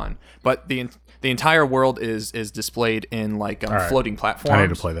going cool. on. But the entire world is displayed in like right. floating platforms I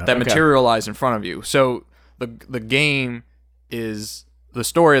need to play that. Okay. materialize in front of you. So the game is the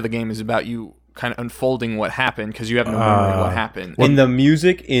story of the game is about you kind of unfolding what happened because you have no memory of what happened. And the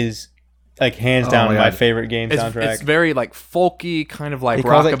music is like hands down my my God. favorite game It's, soundtrack. it's very like folky, kind of like He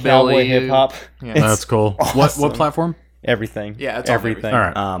calls it rockabilly, cowboy hip hop. Yeah. That's cool. What platform? Everything. Yeah, it's on everything.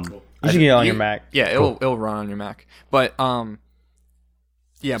 everything. All right. You should get it on You- your Mac. Yeah, it'll run on your Mac. But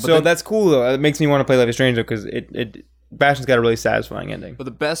yeah, but So that's cool though. It makes me want to play Life is Strange though because it Bastion's got a really satisfying ending. But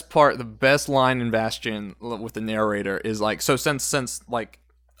the best part, the best line in Bastion with the narrator is like, so since like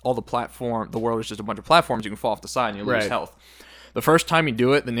all the world is just a bunch of platforms, you can fall off the side and you lose Right. health. The first time you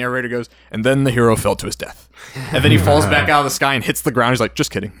do it, the narrator goes, and then the hero fell to his death. And then he falls back out of the sky and hits the ground. He's like, just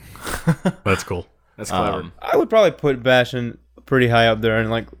kidding. That's cool. That's clever. I would probably put Bastion pretty high up there in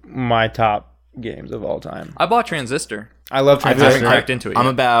like my top games of all time. I bought Transistor. I love I haven't Transistor. cracked into it I'm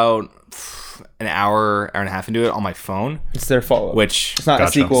yet. about an hour and a half into it on my phone, It's their follow. which It's not a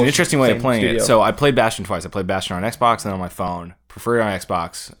Gotcha. sequel. it's an interesting way of same playing studio. it. So I played Bastion twice. I played Bastion on Xbox and on my phone. Prefer it on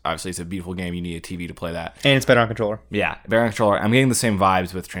Xbox. Obviously, it's a beautiful game. You need a TV to play that. And it's better on controller. Yeah, better on controller. I'm getting the same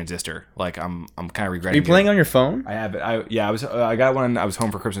vibes with Transistor. Like I'm kind of Are regretting. you playing doing on your phone? it. I have it. I got one. I was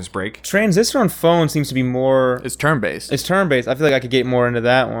home for Christmas break. Transistor on phone seems to be more. It's turn-based. It's turn based. I feel like I could get more into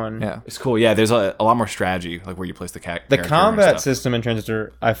that one. Yeah. It's cool. Yeah, there's a lot more strategy, like where you place the cat. The character and combat stuff. system in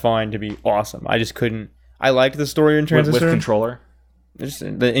Transistor I find to be awesome. I just couldn't. I liked the story in with Transistor. controller. Just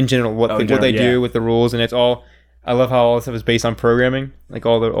in general, what in they general, do yeah. with the rules, and it's all. I love how all this stuff is based on programming, like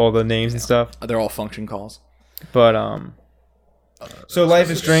all the names and stuff. They're all function calls. But so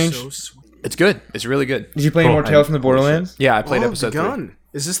Life is Strange. It's good. It's really good. Did you play any more Tales from the Borderlands? Yeah, I played Oh, episode the 3. gun.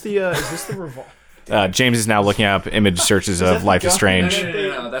 Is this the revolver? James is now looking up image searches of Life is Strange.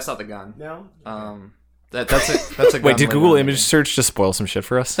 No, that's not the gun. No. That's a gun Wait, did later Google on. image search just spoil some shit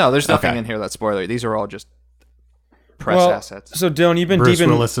for us? No, there's nothing Okay. in here that's spoiler. These are all just press Well, assets. so Dylan, you've been Bruce deep in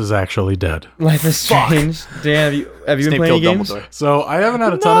Willis is actually dead. Life is Strange. Dan, have you been Snape playing any killed games? Dumbledore. So I haven't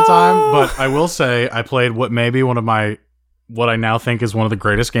had a ton of time, but I will say I played what I now think is one of the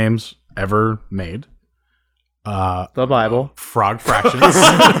greatest games ever made. The Bible. Frog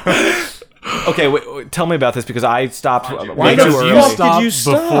Fractions. Okay, wait, tell me about this because I stopped Why way the too fuck early. did you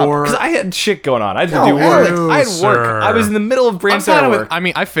stop? before. Because I had shit going on. I had to No, do work. Alex. I had work. Sir. I was in the middle of brand I'm kind center of work. with, I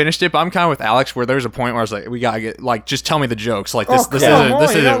mean, I finished it, but I'm kind of with Alex where there's a point where I was like, we gotta get like, just tell me the jokes. Like this, Oh, this come is on,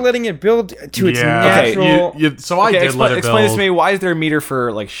 this you're is not letting it build to its Yeah. Okay, natural. So I Okay, did let it explain this build. to me. Why is there a meter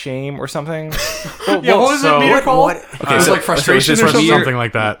for like shame or something? Yeah, what was so- it meter called? Okay, It was so- like frustration so or it's something. something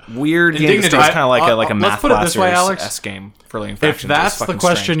like that. Weird game. Indignity. It's kind of like a let's math put it this way, blasters Alex. S game for like If factions. that's It's the fucking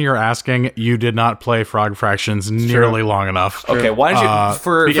question strange. you're asking, you did not play Frog Fractions nearly long enough. Okay, why don't you Because-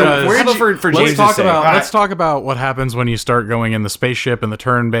 for let's James' talk sake? about Alright. let's talk about what happens when you start going in the spaceship and the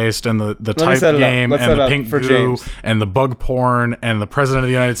turn-based and the me type set it up. game Let's and set it the up pink for goo James. and the bug porn and the president of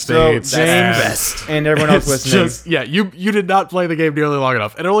the United So States. James and everyone else It's listening. just you did not play the game nearly long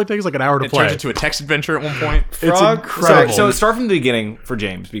enough. It only takes like an hour to It play. turns into a text adventure at one point. It's Frog- incredible. So start from the beginning for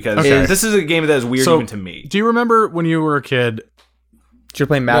James because Okay. this is a game that is weird So, even to me. do you remember when you were a kid? You're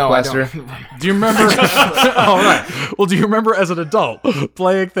playing Map No, I Blaster. don't. Do you remember? All right. Well, do you remember as an adult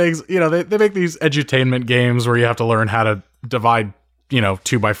playing things? You know, they make these edutainment games where you have to learn how to divide,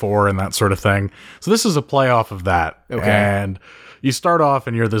 2x4 and that sort of thing. So this is a play off of that. Okay. And you start off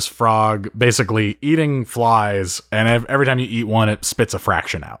and you're this frog basically eating flies, and every time you eat one, it spits a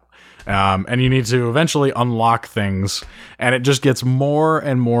fraction out. And you need to eventually unlock things, and it just gets more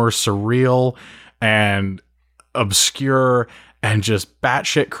and more surreal and obscure and just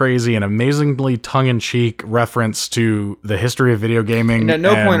batshit crazy and amazingly tongue-in-cheek reference to the history of video gaming. And at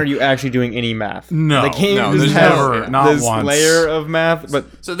no and- point are you actually doing any math. No, the game no, just there's has never, not this once. layer of math, but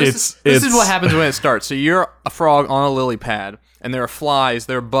So this is what happens when it starts. So you're a frog on a lily pad, and there are flies,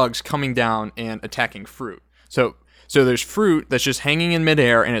 there are bugs coming down and attacking fruit. So there's fruit that's just hanging in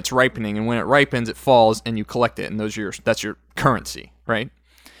midair and it's ripening, and when it ripens, it falls and you collect it, and that's your currency, right?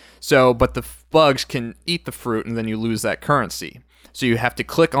 So, but the bugs can eat the fruit, and then you lose that currency. So you have to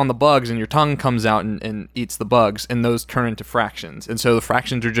click on the bugs, and your tongue comes out and eats the bugs, and those turn into fractions. And so the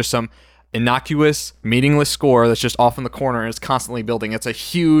fractions are just some innocuous, meaningless score that's just off in the corner, and it's constantly building. It's a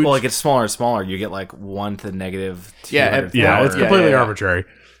huge... Well, it gets smaller and smaller. You get like 1 to negative 2. Yeah, it's Yeah, completely yeah. arbitrary.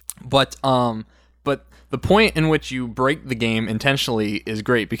 But the point in which you break the game intentionally is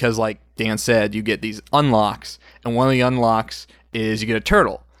great because, like Dan said, you get these unlocks, and one of the unlocks is you get a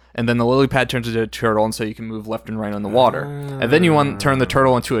turtle. and then the lily pad turns into a turtle, and so you can move left and right on the water. And then you want to turn the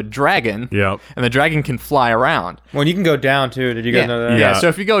turtle into a dragon, Yep. and the dragon can fly around. Well, you can go down too. Did you guys know that? Yeah. Yeah. So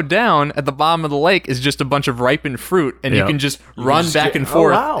if you go down at the bottom of the lake is just a bunch of ripened fruit, and you Yep. can just run just back get- and oh,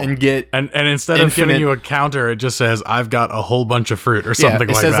 forth wow. and get. And instead of Infinite- giving you a counter, it just says, I've got a whole bunch of fruit or Yeah, something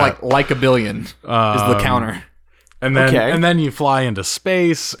it like says that. like a billion is the counter. And then Okay. and then you fly into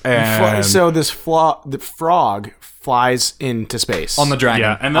space and So the frog flies into space On the dragon.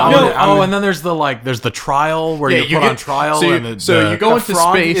 yeah, and then and then there's the trial where you put on trial So you, and you go the into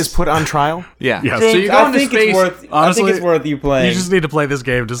frog space. is put on trial. yeah. Yeah. So you go I into think space. it's worth. I honestly, think it's worth you playing. you just need to play this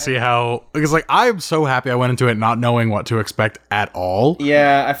game to see how because like I'm so happy I went into it not knowing what to expect at all.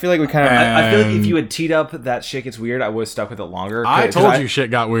 yeah, I feel like we kind of. I feel like if And- you had teed up that shit gets weird, I would have stuck with it longer. I 'Cause told you shit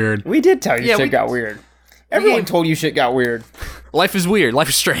got weird. we did tell you Yeah, shit we- got weird. Everyone told you shit got weird. Life is weird. Life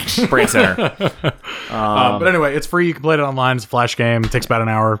is strange. Brain Center. But anyway, it's free. You can play it online. It's a flash game. It takes about an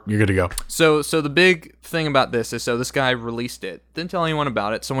hour. You're good to go. So the big thing about this is, so this guy released it, didn't tell anyone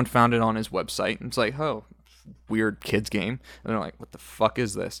about it. Someone found it on his website, and it's like, oh, weird kids game. And they're like, what the fuck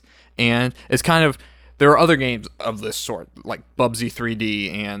is this? And it's kind of, there are other games of this sort, like Bubsy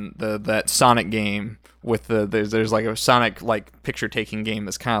 3D and that Sonic game with there's like a Sonic like picture taking game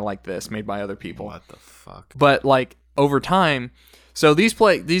that's kind of like this, made by other people. What the fuck? But like over time, so these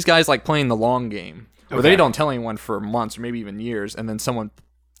guys like playing the long game, where they don't tell anyone for months or maybe even years, and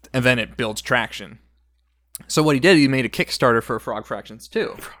then it builds traction. So what he did, he made a Kickstarter for Frog Fractions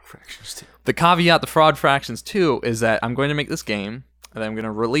 2. The caveat to Frog Fractions 2 is that I'm going to make this game, and then I'm going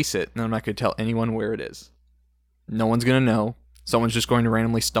to release it, and I'm not going to tell anyone where it is. No one's going to know. Someone's just going to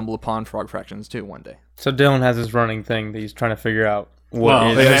randomly stumble upon Frog Fractions 2 one day. So Dylan has this running thing that he's trying to figure out. Well,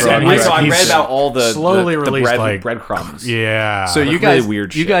 What and- is and Frog he's- So I Fractions. read about all the slowly the released, like- breadcrumbs. Yeah. So you really guys,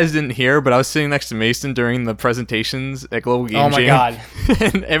 weird you shit. guys didn't hear, but I was sitting next to Mason during the presentations at Global Game Oh my Jam. God.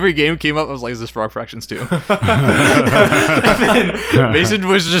 And every game came up, I was like, is this Frog Fractions 2? And then Mason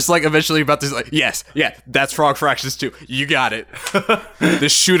was just like eventually about to like, yes, yeah, that's Frog Fractions 2. You got it.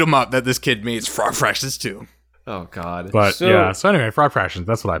 This shoot 'em up that this kid made is Frog Fractions 2. Oh god. but So- yeah. So anyway, Frog Fractions.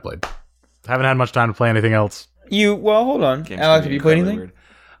 That's what I played. Haven't had much time to play anything else. Well, hold on. Game's Alex, gonna have be you played incredibly anything?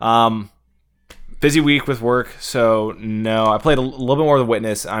 weird. Busy week with work, so no. I played a little bit more of The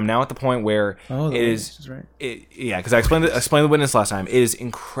Witness. I'm now at the point where The it Witness is right. yeah, because I explained The Witness last time. It is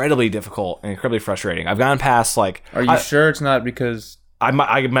incredibly difficult and incredibly frustrating. I've gone past like Are you sure it's not because? I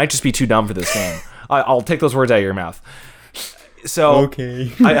might just be too dumb for this game. I'll take those words out of your mouth. So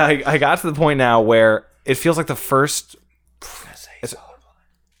Okay. I got to the point now where it feels like the first.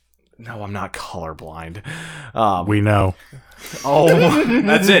 No, I'm not colorblind. We know. Oh,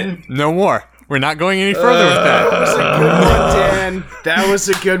 that's it. No more. We're not going any further with that. Dan, that was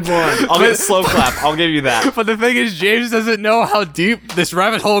a good one. I'll get a slow clap. I'll give you that. But the thing is, James doesn't know how deep this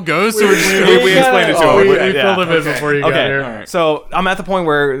rabbit hole goes, so we're just We explained it to him. We Yeah. filled him in before you got Okay, here. so I'm at the point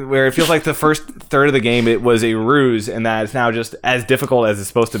where it feels like the first third of the game it was a ruse, and that it's now just as difficult as it's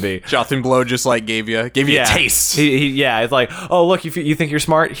supposed to be. Jonathan Blow just like gave you a taste. Yeah, it's like, oh look, you think you're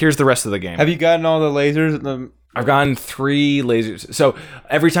smart? Here's the rest of the game. Have you gotten all the lasers? I've gotten 3 lasers. So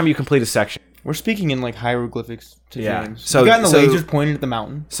every time you complete a section. We're speaking in like hieroglyphics to Yeah. James. So- you gotten the so- lasers pointed at the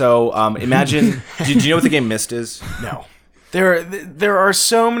mountain. So imagine. do you know what the game Myst is? No. There are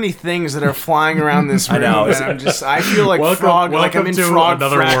so many things that are flying around this room. know. that I feel like Welcome- frog, like I'm welcome in to Frog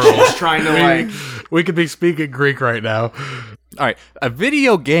another Fractions, world. trying to like. We could be speaking Greek right now. All right, a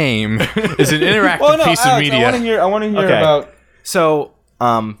video game is an interactive piece of media. I want to hear Okay. about. So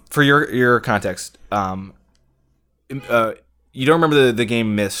for your context, you don't remember the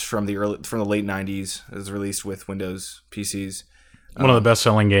game Myst from the late 90s. It was released with Windows PCs. One of the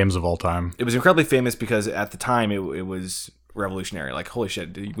best-selling games of all time. It was incredibly famous because at the time it was revolutionary. Like, holy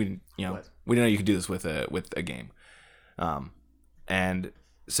shit, we didn't know you could do this with a game. And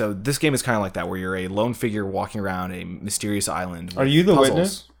so this game is kind of like that, where you're a lone figure walking around a mysterious island. Are with you the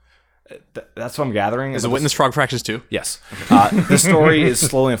puzzles. That's what I'm gathering. Is the Witness Frog Fractions 2? Yes. The story is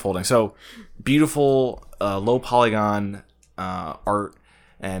slowly unfolding. So beautiful, low polygon art,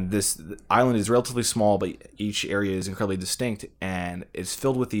 and this island is relatively small, but each area is incredibly distinct, and it's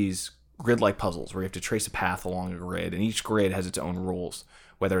filled with these grid-like puzzles where you have to trace a path along a grid, and each grid has its own rules,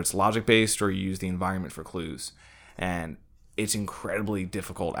 whether it's logic-based or you use the environment for clues. And it's incredibly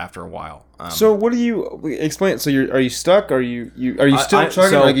difficult after a while. So what do you explain? So are you stuck? Are you still chugging?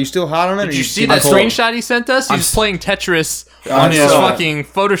 so- Like, are you still hot on it? Did you see that screenshot he sent us? He's playing Tetris on his so- fucking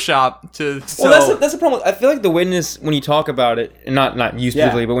Photoshop to. Well, that's the problem. I feel like the Witness, when you talk about it, and not you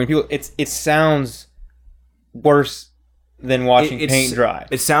specifically, Yeah. but when people, it sounds worse than watching It's- paint dry.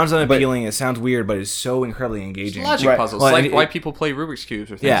 It sounds unappealing. It sounds weird, but it's so incredibly engaging. Logic Right. puzzles, Well, like and why it- people play Rubik's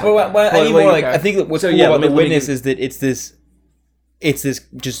cubes or things. Yeah. like that. I Well, mean more like okay. I think what's So, cool yeah, about let the me witness give- is that it's this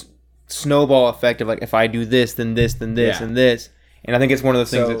just snowball effect of like if I do this, then this, then this, Yeah. and this, and I think it's one of the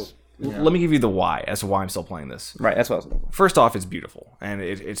things So that's let me give you the why as to why I'm still playing this. right. That's what I was looking for. First off, it's beautiful and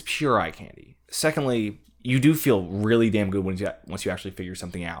it's pure eye candy. Secondly, you do feel really damn good once you actually figure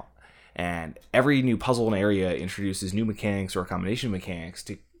something out. And every new puzzle and area introduces new mechanics or a combination of mechanics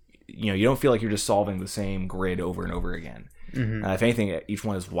to, you don't feel like you're just solving the same grid over and over again. If anything, each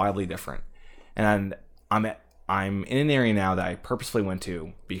one is wildly different. And I'm in an area now that I purposefully went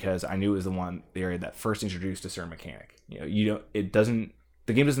to because I knew it was the area that first introduced a certain mechanic.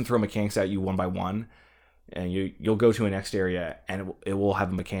 The game doesn't throw mechanics at you one by one, and you'll go to a next area and it will have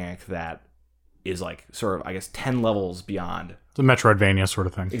a mechanic that is like sort of, I guess, 10 levels beyond. It's a Metroidvania sort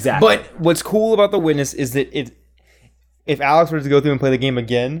of thing. Exactly. But what's cool about the witness is that if Alex were to go through and play the game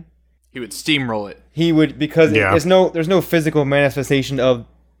again, He would steamroll it. he would because Yeah. there's no physical manifestation of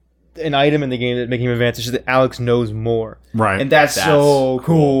an item in the game that make him advance. It's just that Alex knows more, Right. and that's so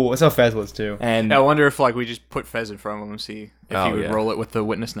cool. That's how Fez was too. And Yeah, I wonder if we just put Fez in front of him and see if Oh, he would yeah. roll it with the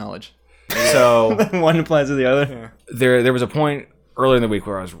witness knowledge. so One applies to the other. there was a point earlier in the week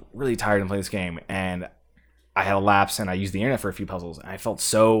where I was really tired and playing this game, and I had a lapse and I used the internet for a few puzzles, and I felt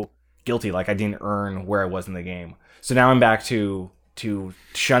so guilty, like I didn't earn where I was in the game. So now I'm back to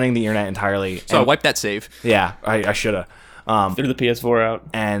shunning the internet entirely. So I And- wiped that save. yeah, I should have. Threw the PS4 out.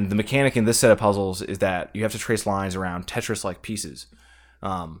 And the mechanic in this set of puzzles is that you have to trace lines around Tetris-like pieces.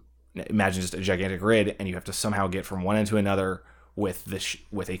 Imagine just a gigantic grid, and you have to somehow get from one end to another with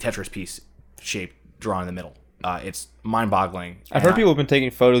with a Tetris piece shape drawn in the middle. It's mind-boggling. I've heard people have been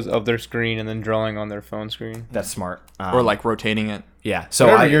taking photos of their screen and then drawing on their phone screen. That's smart. Or like rotating it. yeah. So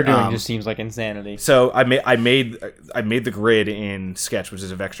Whatever I, you're doing just seems like insanity. So I made the grid in Sketch, which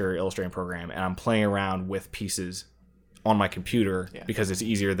is a vector illustrating program, and I'm playing around with pieces on my computer because it's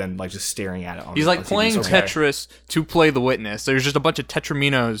easier than like just staring at it. He's like on TV. playing So- Tetris to play the witness. There's just a bunch of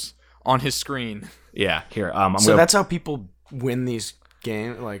Tetraminos on his screen. Yeah, here. I'm So gonna, that's how people win these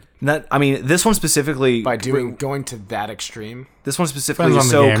games, like this one specifically by going to that extreme. This one specifically Depends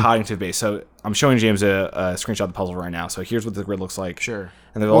is on the so game. cognitive based. So I'm showing James a screenshot of the puzzle right now. So here's what the grid looks like. Sure.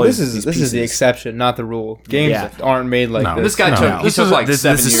 And there's Well, all this these is the pieces. exception, not the rule. Games Yeah. aren't made like No. this. This guy No. took, he This took is- like this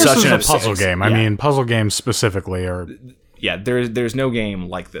 7 is years. This such is an a puzzle obsession. game. I Yeah. mean, puzzle games specifically are. Yeah, there's no game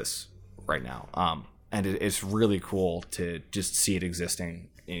like this right now. And it's really cool to just see it existing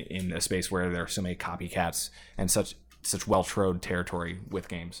in a space where there are so many copycats and such well-trod territory with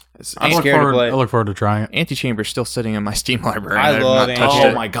games. I'm scared to play. I look forward to trying it. Antichamber's still sitting in my Steam library. I and I've love not touched Antichamber.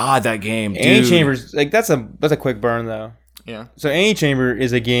 Oh it. my god, that game, dude. Antichambers, like that's a quick burn though. Yeah. So Antichamber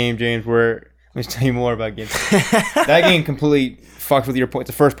is a game, James, where let me tell you more about games. That game completely fucks with your point.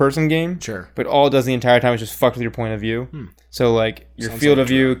 It's a first-person game. Sure. But all it does the entire time is just fuck with your point of view. So like your Sounds field like of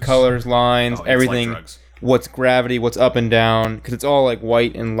view, drugs. colors, lines, Oh, it's like everything. drugs. What's gravity? What's up and down? Because it's all like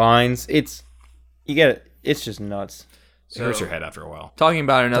white and lines. You get it. It's just nuts. It hurts your head after a while. Talking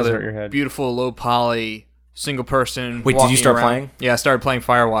about hurt your another head. beautiful low poly single person. Wait, did you walking start around. playing? Yeah, I started playing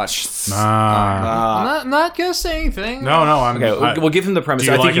Firewatch. Ah. I'm not gonna say anything. No, I'm. Okay, we'll give him the premise.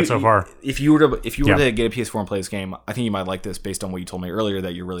 Do you I think like it so far? If you were Yeah. to get a PS4 and play this game, I think you might like this based on what you told me earlier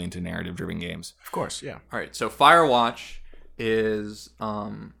that you're really into narrative-driven games. Of course, yeah. All right, so Firewatch is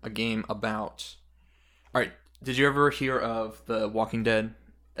a game about. All right, did you ever hear of the Walking Dead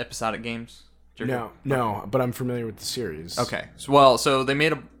episodic games? Did you ever- No, but I'm familiar with the series. Okay. So they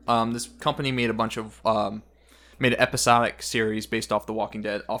made this company made a bunch of made an episodic series based off The Walking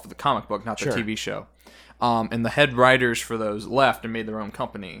Dead, off of the comic book, not the Sure. TV show. And the head writers for those left and made their own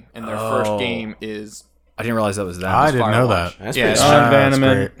company, and their first game is I didn't realize that was that. I didn't know Firewatch. that. That's Yeah, pretty it's sweet. John that's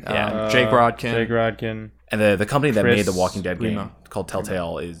Vanneman. great. Yeah, Jake Rodkin. Jake Rodkin. And the company that Chris made the Walking Dead game Remo. called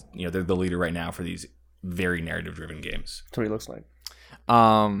Telltale is, they're the leader right now for these very narrative-driven games. That's what he looks like.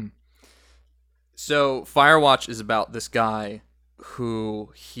 So Firewatch is about this guy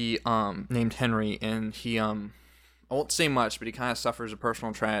who he named Henry, and he I won't say much, but he kind of suffers a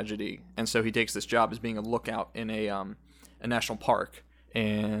personal tragedy, and so he takes this job as being a lookout in a national park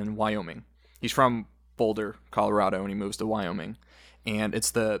in Wyoming. He's from Boulder, Colorado, and he moves to Wyoming, and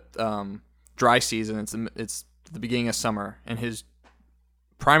it's the dry season. It's the beginning of summer, and his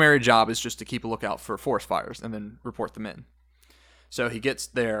primary job is just to keep a lookout for forest fires and then report them in. So he gets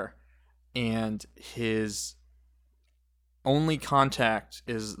there, and his only contact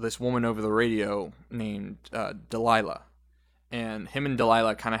is this woman over the radio named Delilah. And him and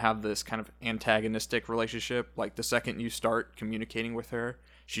Delilah kind of have this kind of antagonistic relationship. Like the second you start communicating with her,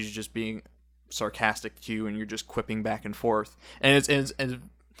 she's just being sarcastic to you, and you're just quipping back and forth. And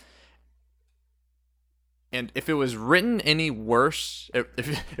if it was written any worse, if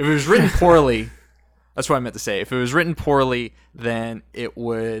it was written poorly, that's what I meant to say. If it was written poorly, then it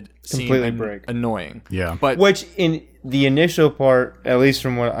would Completely seem break. annoying. Yeah. But Which in the initial part, at least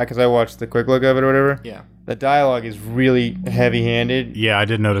from what, because I watched the quick look of it or whatever, yeah, the dialogue is really heavy-handed, Yeah, I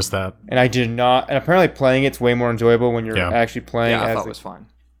did notice that. and I did not. And apparently, playing it's way more enjoyable when you're Yeah. actually playing. I as thought the- it was fine.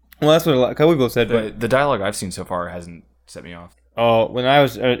 Well, that's what a couple people said. But But the dialogue I've seen so far hasn't set me off. when I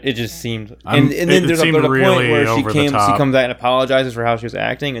was, it just seemed. I'm- And then it there's a seemed point really where she over the she top. comes out and apologizes for how she was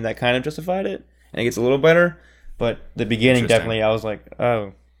acting, and that kind of justified it, and it gets a little better. But the beginning, Interesting. definitely, I was like,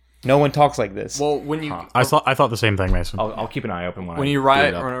 oh, no one talks like this. Well, when you I thought the same thing, Mason. I'll keep an eye open when when I you boot write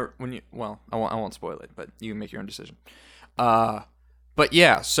it up. or when you I won't spoil it, but you can make your own decision. But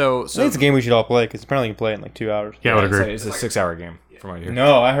yeah, so I think it's a game we should all play because apparently you can play it in like 2 hours. Yeah, I would agree. It's a 6-hour game from what I hear.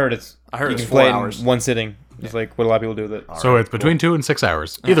 No, I heard it's. I heard you it's can 4 play it hours. in one sitting. It's like what a lot of people do with it. So it's between 2 and 6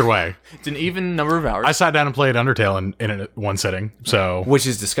 hours. Either way, It's an even number of hours. I sat down and played Undertale in one sitting. So Which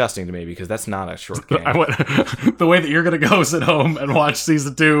is disgusting to me because that's not a short game. I went the way that you're gonna go sit home and watch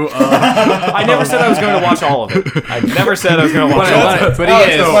season 2. I never said I was going to watch all of it. I never said I was going to watch all of it. but Alex,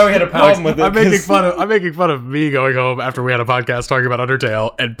 he is. that's why we had a problem with it. I'm making 'cause- fun of me going home after we had a podcast talking about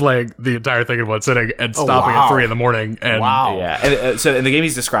Undertale and playing the entire thing in one sitting and stopping wow. at 3 in the morning. And Yeah, and, so in the game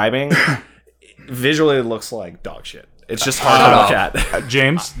he's describing, visually it looks like dog shit. It's just hard to look at.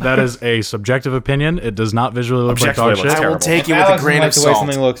 James, that is a subjective opinion. It does not visually look like Objectively, dog it looks shit. I will terrible. take you If with a Alex grain doesn't of like the way salt.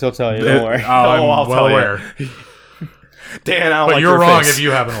 something looks, he'll tell you. Don't worry. I'm I'll well tell you. aware. Dan, I don't But like you're your wrong face. if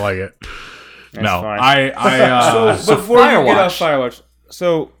you happen to like it. No, fine. I Before you get Firewatch. off Firewatch,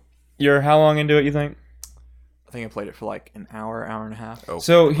 so you're how long into it? You think? I think I played it for like an hour and a half. Oh,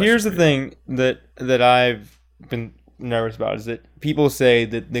 So question here's the for you. thing that I've been nervous about is that people say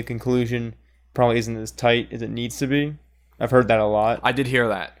that the conclusion probably isn't as tight as it needs to be. I've heard that a lot. I did hear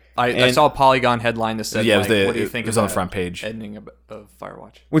that. I And- saw a Polygon headline that said, Yeah, it was like, the- what do you it think was of on the that front page. ending of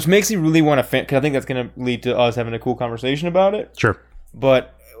Firewatch? Which makes me really want to, because I think that's going to lead to us having a cool conversation about it. sure.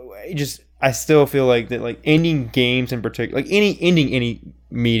 But I still feel like that, like ending games in particular, like ending any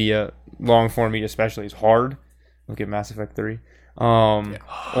media, long form media especially, is hard. Look at Mass Effect 3, or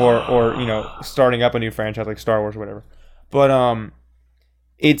starting up a new franchise like Star Wars or whatever. But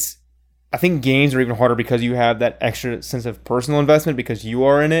I think games are even harder because you have that extra sense of personal investment because you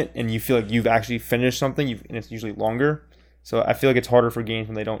are in it and you feel like you've actually finished something, and it's usually longer. So I feel like it's harder for games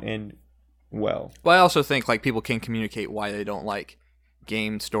when they don't end well. Well, I also think like people can communicate why they don't like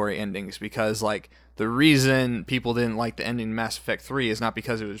game story endings because like the reason people didn't like the ending in Mass Effect 3 is not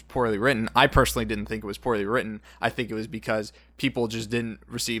because it was poorly written. I personally didn't think it was poorly written. I think it was because people just didn't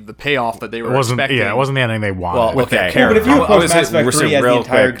receive the payoff that they It were wasn't. expecting. Yeah, it wasn't the ending they wanted. Well, with Well, that but character. if you I approach was- Mass Effect we're 3 as the real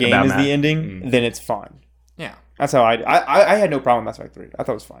entire quick game about is Matt. the ending, then it's fine. Yeah. That's how I had no problem with Mass Effect 3. I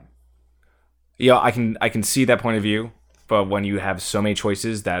thought it was fine. Yeah, I can see that point of view, but when you have so many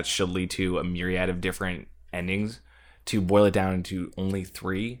choices that should lead to a myriad of different endings, to boil it down into only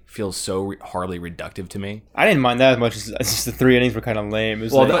 3 feels so hardly reductive to me. I didn't mind that as much as it's just the 3 endings were kind of lame. It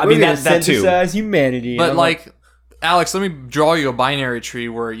was Well, like, I we're mean, gonna that too. synthesize humanity. But And I'm like, Alex, let me draw you a binary tree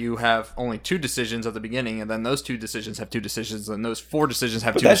where you have only 2 decisions at the beginning, and then those 2 decisions have 2 decisions, and those 4 decisions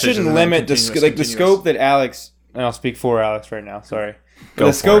have but 2 that decisions. shouldn't and then limit the continuous. scope that Alex, and I'll speak for Alex right now. Sorry, Go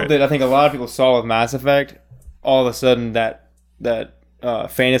the for scope it. that I think a lot of people saw with Mass Effect, all of a sudden that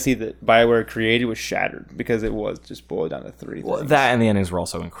fantasy that BioWare created was shattered because it was just boiled down to 3 Well, things. that and the endings were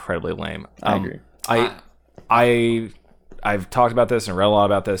also incredibly lame. I agree. I've talked about this and read a lot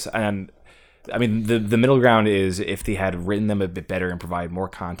about this, and I mean the middle ground is if they had written them a bit better and provided more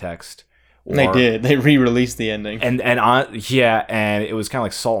context. And they did. They re-released the ending. and it was kind of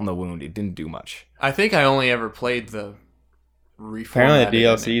like salt in the wound. It didn't do much. I think I only ever played the reformatted Apparently, the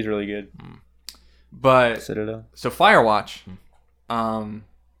DLC ending. is really good. But Citadel. so Firewatch,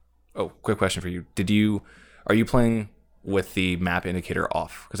 Oh, quick question for you: are you playing with the map indicator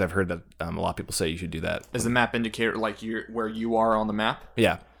off? Because I've heard that a lot of people say you should do that. is the map indicator like where you are on the map?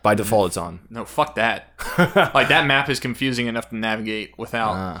 Yeah, by default it's on. No, fuck that. Like that map is confusing enough to navigate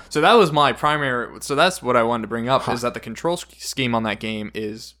without. So that was my primary. So that's what I wanted to bring up is that the control scheme on that game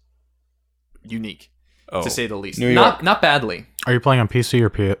is unique, Oh, to say the least. New York. Not badly. Are you playing on PC or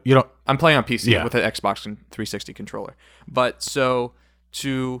P? You don't. I'm playing on PC Yeah. with an Xbox 360 controller. But so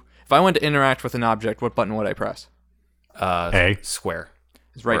if I wanted to interact with an object, what button would I press? A. square.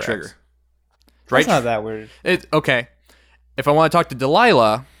 It's right Or trigger. X. It's not that weird. Okay. If I want to talk to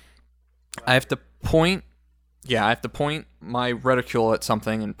Delilah, I have to point my reticule at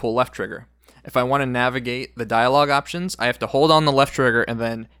something and pull left trigger. If I want to navigate the dialogue options, I have to hold on the left trigger and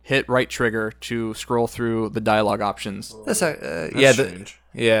then hit right trigger to scroll through the dialogue options. That's strange.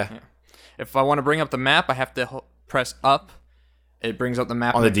 yeah. If I want to bring up the map, I have to press up. It brings up the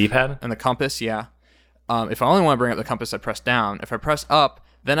map On the D-pad? and the compass. Yeah. If I only want to bring up the compass, I press down. If I press up,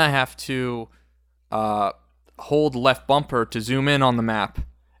 then I have to hold left bumper to zoom in on the map,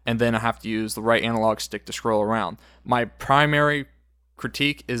 and then I have to use the right analog stick to scroll around. My primary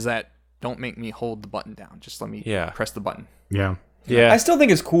critique is that don't make me hold the button down. Just let me press the button. Yeah. Yeah. I still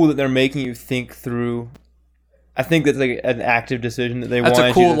think it's cool that they're making you think through. I think that's like an active decision that they That's a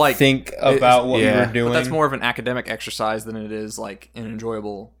wanted cool, you to like, think about what you yeah. were But doing. that's more of an academic exercise than it is like an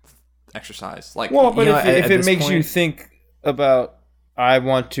enjoyable exercise. Like, Well, but You know, if at it this makes you point- think about, I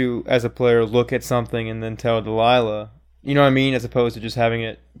want to, as a player, look at something and then tell Delilah, you know what I mean? As opposed to just having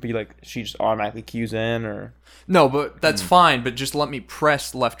it be like she just automatically cues in or... no, but that's fine. But just let me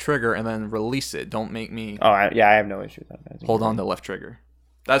press left trigger and then release it. Don't make me Oh, I have no issue with that. I think hold you're on right. to left trigger.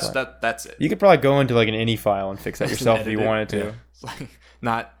 That's it. You could probably go into like an INI file and fix that Just yourself if you edit it. wanted to. It's like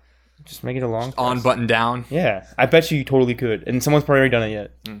not Just make it a long on press. button down. Yeah, I bet you totally could. And someone's probably already done it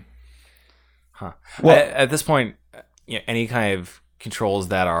yet. Huh. Well- At this point, any kind of controls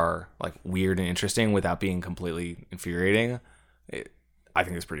that are like weird and interesting without being completely infuriating, I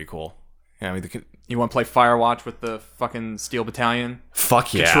think it's pretty cool. Yeah, I mean, You want to play Firewatch with the fucking Steel Battalion?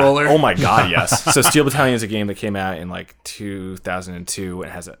 fuck yeah! Controller. Oh my god, yes. So Steel Battalion is a game that came out in like 2002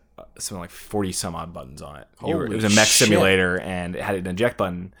 and has something like 40 some odd buttons on it. It was a mech shit. simulator, and it had an eject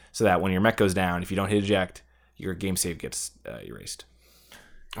button so that when your mech goes down, if you don't hit eject, your game save gets erased.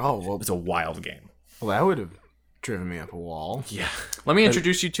 Oh, well, It's a wild game. that would have driven me up a wall. Yeah. Let me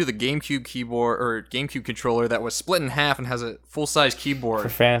introduce you to the GameCube keyboard or GameCube controller that was split in half and has a full-size For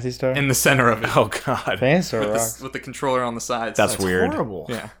keyboard Fantasy Star? in the center of it Oh god. Fantasy Star with, rocks. with the controller on the sides. That's weird. Horrible.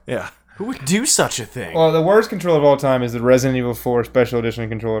 Yeah. Yeah. Who would do such a thing? Well, the worst controller of all time is the Resident Evil 4 Special Edition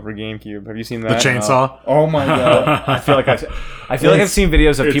controller for GameCube. Have you seen The that? chainsaw. Oh my god. I feel like I've seen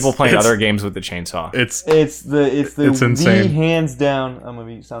videos of people playing it's- other games with the chainsaw. It's It's insane. hands down. I'm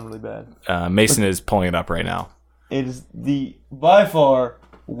gonna sound really bad. Mason is pulling it up right now. It is the by far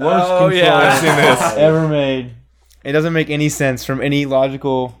worst Oh, controller yeah, I've seen this. ever made. It doesn't make any sense from any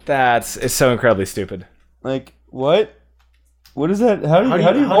logical. It's so incredibly stupid. Like what? What is that? How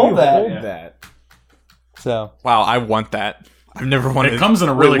do you hold that? that? So Wow, I want that. I've never wanted it comes in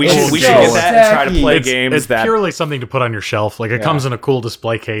a really we cool should so get case. that and try to tacky. play It's, games it's that purely something to put on your shelf. Like it comes in a cool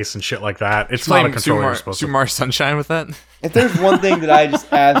display case and shit like that. It's not a playing controller you're supposed Super to. Mario Sunshine with that. if there's one thing that I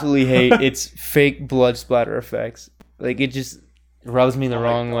just absolutely hate, it's fake blood splatter effects. Like it just rubs me the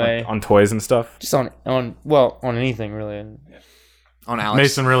wrong way. on toys and stuff. Just on anything really. On Alex.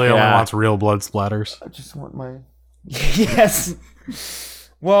 Mason really only Yeah. wants real blood splatters. I just want my yes.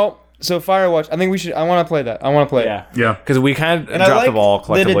 Well, so Firewatch. I think we should. I want to play that. I want to play it. Yeah, Yeah. because we kind of And I dropped the like ball that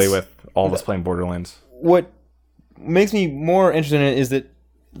collectively it's- with all of us playing Borderlands. What makes me more interested in it is that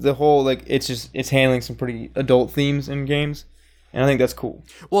the whole it's handling some pretty adult themes in games, and I think that's cool.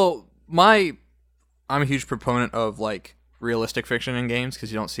 Well, I'm a huge proponent of like realistic fiction in games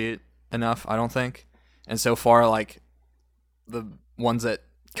because you don't see it enough, I don't think. And so far, like the ones that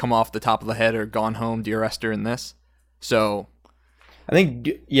come off the top of the head are Gone Home, Dear Esther, and this. So I think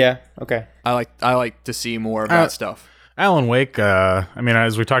yeah. Okay. I like to see more of that stuff. Alan Wake, I mean,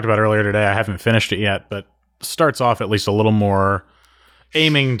 as we talked about earlier today, I haven't finished it yet, but starts off at least a little more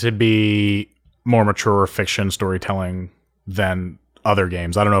aiming to be more mature fiction storytelling than other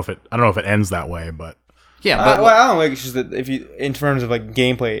games. I don't know if it ends that way, but Yeah, but I don't like it's just that if you in terms of like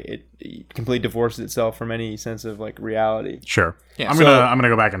gameplay, it completely divorces itself from any sense of like reality. sure. Yeah, I'm so- gonna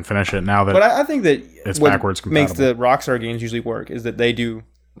go back and finish it now that But I think that It's what backwards makes the compatible. Rockstar games usually work is that they do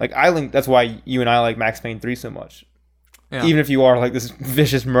like I think that's why you and I like Max Payne 3 so much. Yeah. Even if you are like this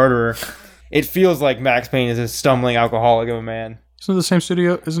vicious murderer, it feels like Max Payne is a stumbling alcoholic of a man. isn't it the same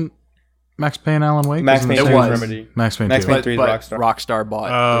studio? Isn't Max Payne Alan Wake? Max Isn't Payne the 3 same- is was. Remedy. Max Payne Max 2. Payne 3 is but Rockstar. Rockstar bought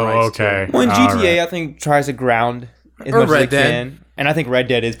the Oh, rights to okay. it. Well, in All GTA, right. I think tries to ground as Or much Red as they Dead. can, and I think Red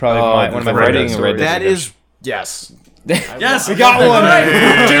Dead is probably one of my Red favorite Dead- stories. That is yes. Yes, we got one.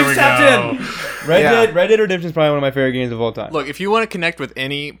 There we go. Red Dead Redemption is probably one of my favorite games of all time. Look, if you want to connect with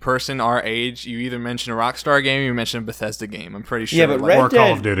any person our age, you either mention a Rockstar game or you mention a Bethesda game. I'm pretty sure. yeah, but like, Or Red Call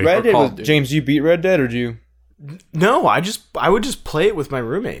Dead. of Duty. Red Or Dead Call was, of Duty. James, you beat Red Dead or did you? No, I would just play it with my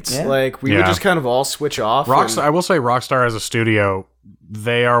roommates. Yeah. Like we Yeah. would just kind of all switch off. Rockstar, and- I will say Rockstar as a studio,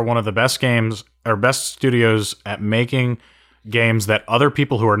 they are one of the best games or best studios at making games that other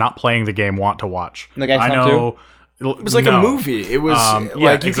people who are not playing the game want to watch. Like I XCOM know It was like a movie. It was Yeah,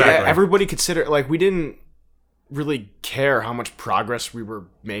 like exactly. everybody consider like we didn't really care how much progress we were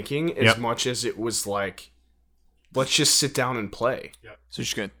making as Yep. much as it was like, let's just sit down and play. So you're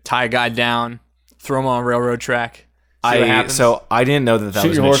just gonna tie a guy down, throw him on a railroad track. See what happens? So I didn't know that Shoot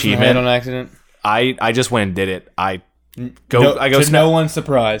was your an horse in the head achievement. on accident. I just went and did it. I go To snap- no one's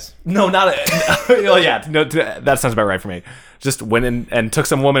surprise. No, not well, yeah. No, that sounds about right for me. Just went in and took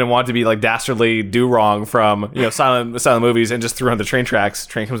some woman and wanted to be like dastardly do wrong from silent movies and just threw her on the train tracks.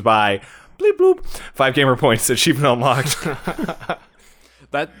 Train comes by, bleep bloop, 5 gamer points. Achievement unlocked.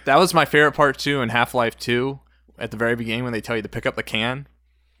 that was my favorite part too in Half-Life 2 at the very beginning when they tell you to pick up the can.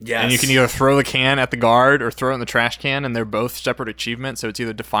 Yes. And you can either throw the can at the guard or throw it in the trash can, and they're both separate achievements, so it's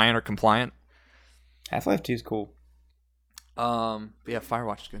either defiant or compliant. Half-Life 2 is cool. But yeah,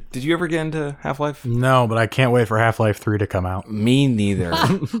 Firewatch is good. Did you ever get into Half-Life? No, but I can't wait for Half-Life 3 to come out. Me neither.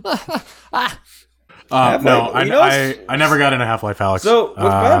 No, you know, I never got into Half-Life, Alex. So what's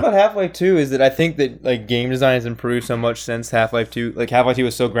bad about Half-Life 2 is that I think that like game design has improved so much since Half-Life 2. Like Half-Life 2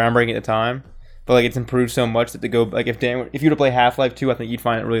 was so groundbreaking at the time, but like it's improved so much that to go like if you were to play Half-Life 2, I think you'd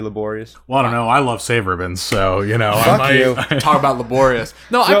find it really laborious. Well, I don't know. I love save ribbons, so I Fuck might. you. Talk about laborious.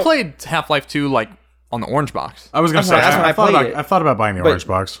 No, I So- played Half-Life 2 like on the orange box. I was gonna say That's when I played it. I thought about buying the But- orange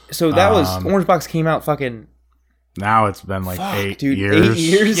box. So that was Orange Box came out fucking Now it's been like fuck, 8 dude, years. 8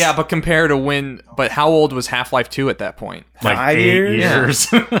 years. Yeah, but compared to when... But how old was Half-Life 2 at that point? Like 5 8 years?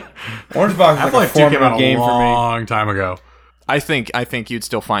 years. Orange Box is like a Half-Life 2 came out formative a game for me. long time ago. I think you'd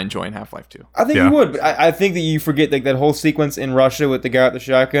still find joy in Half-Life 2. I think Yeah. you would, but I think that you forget like that whole sequence in Russia with the guy with the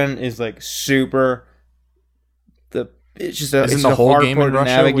shotgun is like super. It's just a Isn't it's the a whole hard game part in to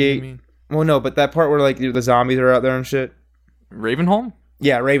Russia? What do you navigate. mean? Well, no, but that part where like the zombies are out there and shit. Ravenholm?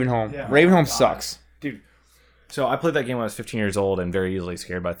 Yeah, Ravenholm. Ravenholm sucks. So I played that game when I was 15 years old and very easily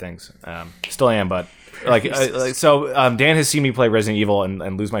scared by things. Still am, but Dan has seen me play Resident Evil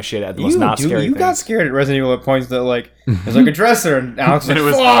and lose my shit at the most not scary You got things. scared at Resident Evil at points that like there's like a dresser and Alex was And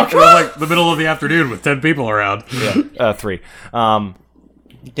like, it was, fuck. it was like the middle of the afternoon with 10 people around. 3. Dan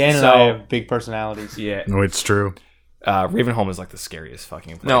and So- I have big personalities. Yeah. No, it's true. Ravenholm is like the scariest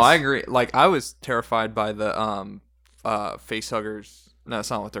fucking place. No, I agree. Like, I was terrified by the facehuggers. No, that's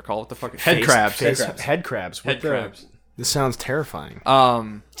not what they're called. What the fuck? Head crabs. Head crabs. Head crabs. This sounds terrifying.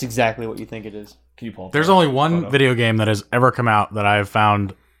 It's exactly what you think it is. Can you pull up There's the only one photo? video game that has ever come out that I have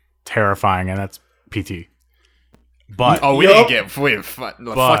found terrifying, and that's PT. But Oh, we Yup. didn't get... Wait, fuck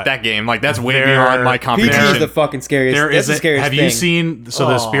But that game. Like, that's way there- beyond my PT comprehension. is the fucking scariest. there That's is the scariest have thing. you seen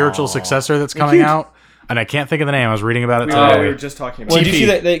the spiritual successor that's coming out? And I can't think of the name. I was reading about it We today. were just talking about Well, did you TP.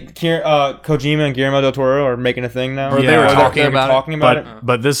 see that Kojima and Guillermo del Toro are making a thing now? Or they were Yeah. talking They're about it. talking about it.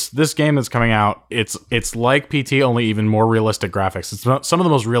 But this game that's coming out, it's like PT, only even more realistic graphics. It's some of the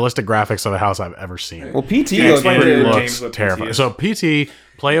most realistic graphics of a house I've ever seen. Well, PT Yeah, looks explain pretty to good. James Looks what PT terrifying. is. So PT,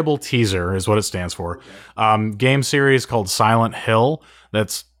 playable teaser, is what it stands for. Game series called Silent Hill.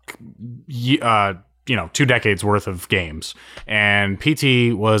 That's 2 decades worth of games. And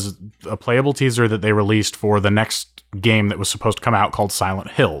PT was a playable teaser that they released for the next game that was supposed to come out called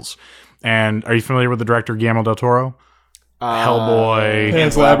Silent Hills. And are you familiar with the director Guillermo del Toro? Hellboy,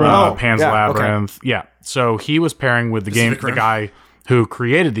 Pan's Labyrinth. Pan's yeah, okay. Labyrinth. Yeah. So he was pairing with the guy who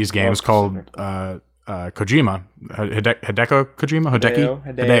created these games called Kojima, Hideko Kojima,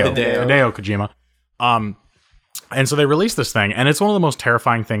 Hideo Kojima. And so they released this thing, and it's one of the most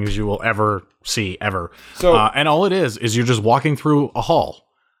terrifying things you will ever see, ever. So- and all it is you're just walking through a hall.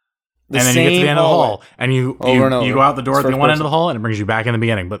 And then you get to same the end of the hallway. hall, and you Over and over. go out the door It's at the first one end of person. the hall, and it brings you back in the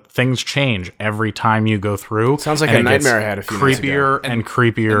beginning. But things change every time you go through. Sounds like and a it gets nightmare I had a few nights ago. creepier and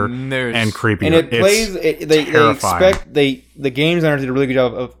creepier and there's- and creepier. And it It's plays. They terrifying. expect the game designers did a really good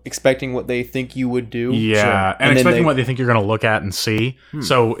job of expecting what they think you would do. Yeah, and then expecting they- what they think you're going to look at and see.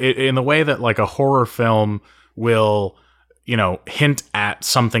 So in the way that like a horror film will, hint at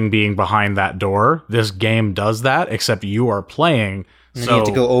something being behind that door, this game does that, except you are playing. And So you have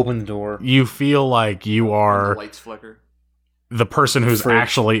to go open the door. you feel like you are lights flicker. the person who's Freak.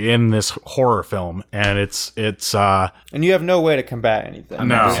 actually in this horror film, and it's And you have no way to combat anything.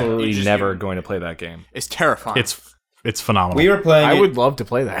 No. absolutely You never going to play that game. It's terrifying. it's phenomenal. We were playing. I it- would love to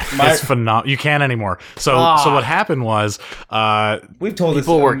play that. my- It's phenomenal. You can't anymore. So what happened was, We've told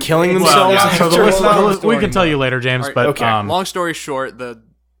People this, were killing it's- themselves yeah, so it's the not list- a we story can tell you anymore. later, James. All right, but okay. Long story short, the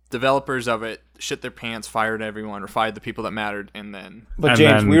developers of it shit their pants, fired everyone, or fired the people that mattered, and then But and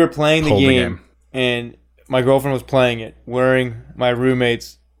James, then we were playing the pulled the game, game. and my girlfriend was playing it, wearing my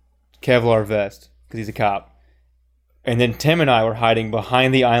roommate's Kevlar vest because he's a cop. And then Tim and I were hiding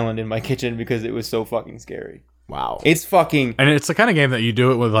behind the island in my kitchen because it was so fucking scary. Wow. It's fucking. And it's the kind of game that you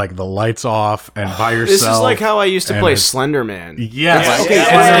do it with like the lights off and by yourself. This is like how I used to and play it's- Slender Man. Yes. Okay, Yeah,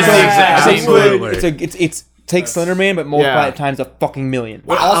 so- it's the exact so same it's good. movie. It's take Slenderman, but multiply Yeah. it times a fucking million.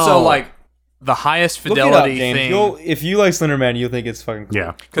 But also, like, the highest Look it up, fidelity James. thing. If you like Slenderman, you'll think it's fucking cool.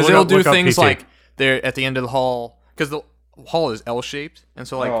 Yeah, Because Look it'll up- do look up things PT. like they're at the end of the hall. Because the hall is L-shaped. And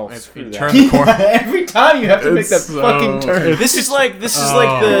so, like, Oh, if screw you that. turn the corner. Every time you have to make that so- fucking turn. This is like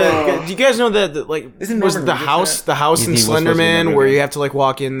the. Do you guys know that like Isn't was Norman the Reedus house that? the house in He was supposed to be Slenderman Norman where Reedus. you have to like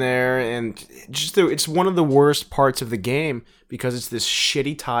walk in there and it's one of the worst parts of the game because it's this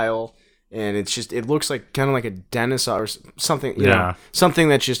shitty tile and it's just it looks like kind of like a dentist or something you know something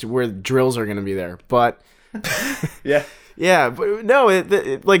that's just where drills are going to be there but Yeah. yeah but no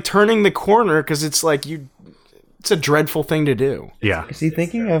it like turning the corner because it's like it's a dreadful thing to do. Yeah, Is he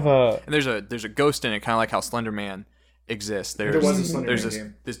thinking of And there's a ghost in it, kind of like how Slender Man exists. There's was a Slender there's Man this,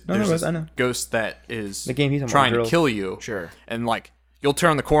 game. this No, there's there was, this I know. ghost that is The game he's on trying to Girls. kill you. Sure. And like you'll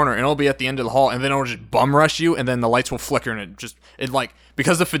turn the corner and it'll be at the end of the hall, and then it'll just bum rush you, and then the lights will flicker, and it like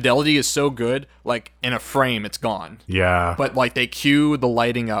because the fidelity is so good, like in a frame it's gone. yeah. But like they cue the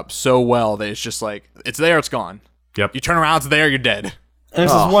lighting up so well that it's just like it's there, it's gone. Yep. You turn around, it's there, you're dead. And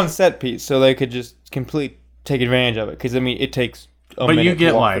this is one set piece, so they could just completely take advantage of it. Because I mean, it takes. But you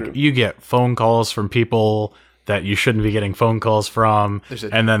get you get phone calls from people that you shouldn't be getting phone calls from,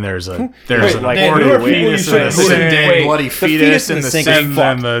 and then there's an like, aborted who are people you fetus, shouldn't- in who the are- sink, dead bloody fetus in the sink sink. is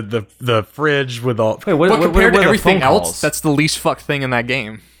and then the fridge with all. Wait, what, But compared to what are the everything phone else, calls? that's the least fucked thing in that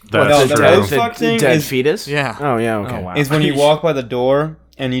game. No, That's the true. most fucked thing dead is- fetus. Yeah. Oh yeah. Okay. Oh, wow. is when you walk by the door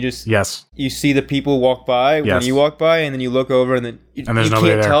and you just Yes. you see the people walk by when Yes. you walk by, and then you look over and then you And there's can't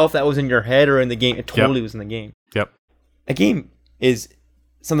nobody there. tell if that was in your head or in the game. It totally was in the game. Yep. A game is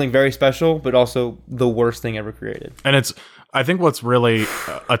something very special, but also the worst thing ever created. And it's, I think what's really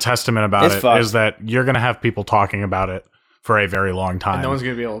a testament about It's it fucked. is that you're going to have people talking about it for a very long time. And no one's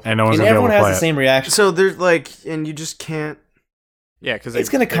gonna be able to. And no one's And going to be able everyone to has play the it. same reaction. So there's like, and you just can't. Yeah, because It's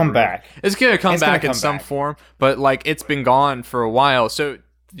gonna come back. It's gonna come It's gonna back in come some back. form, but like it's been gone for a while. So,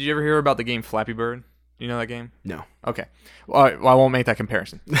 did you ever hear about the game Flappy Bird? You know that game? No. Okay. Well, I won't make that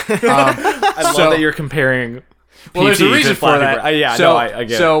comparison. I love so- that you're comparing. Well, there's PT a to reason for Flappy that. Bird. Yeah, so, no, I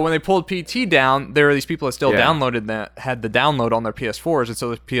get So when they pulled PT down, there were these people that still Yeah. downloaded that had the download on their PS4s, and so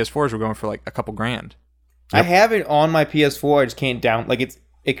the PS4s were going for like a couple grand. I have it on my PS4. I just can't down like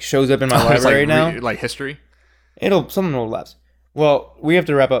it shows up in my It's library like now. like history. Something will lapse. Well, we have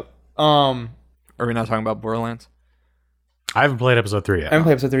to wrap up. Are we not talking about Borderlands? I haven't played episode 3 I yet. haven't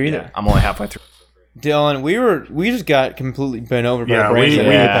played episode 3 either. I'm only halfway through. Dylan, we just got completely bent over by Yeah, the brains we- over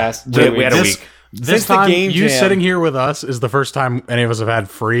we- the past we 2 had a weeks. week. This Since the time, Game you Jam. sitting here with us is the first time any of us have had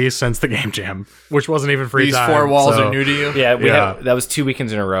free since the Game Jam, which wasn't even free These time. four walls so- are new to you. Yeah, Yeah. that was 2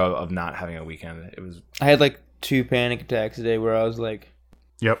 weekends in a row of not having a weekend. It was I had like 2 panic attacks a day where I was like,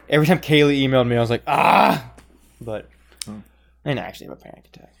 Yep. every time Kaylee emailed me, I was like, ah. But I didn't actually have a panic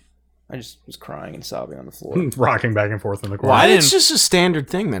attack. I just was crying and sobbing on the floor. Rocking back and forth in the corner. Why It's didn't just a standard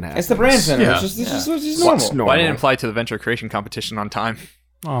thing that happens. It's the brand center. Yeah. It's just It's normal. Why didn't apply to the venture creation competition on time?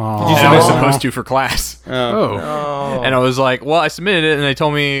 Aw. And I was supposed to for class. Oh. And I was like, well, I submitted it, and they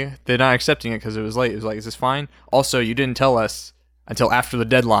told me they're not accepting it because it was late. It was like, is this fine? Also, you didn't tell us until after the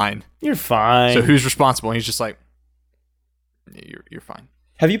deadline. You're fine. So who's responsible? And he's just like, you're fine.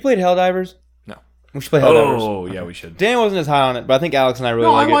 Have you played Helldivers? No. We should play Helldivers. Oh, yeah, we should. Dan wasn't as high on it, but I think Alex and I really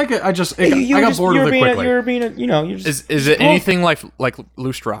No, I like it. like it. I just, Hey, I got bored of it quickly. You're being a, you're just. Is it anything like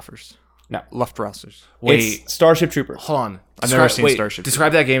Luftraffers? No. Luftraffers. Wait, It's Starship Troopers. hold on. I've never seen Starship.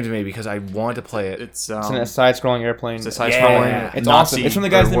 Describe that game to me because I want to play it. It's It's a side-scrolling airplane. It's a side-scrolling. Yeah. It's Nazi awesome. It's from the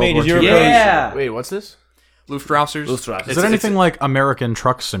guys that or made World Is War Your II. Opponent. Wait, what's this? Luftraffers. Luftraffers. Is it anything like American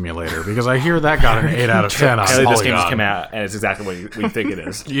Truck Simulator? Because I hear that got an 8 out of 10 on Apparently this Polygon. game just came out and it's exactly what we think it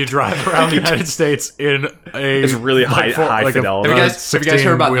is. You drive around the United States in a... It's really high fidelity. Have you guys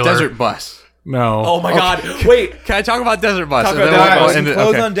heard about 16-wheeler. Desert Bus? No. Oh my god! Wait, Can I talk about Desert Bus? Talk And about then Desert we'll Bus. end it-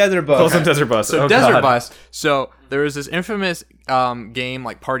 Close okay. on Desert Bus. close on Desert Bus. So Oh, Desert God. Bus. So there was this infamous game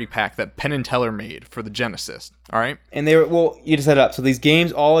like Party Pack that Penn and Teller made for the Genesis. All right. And they were, well, you just set it up. So these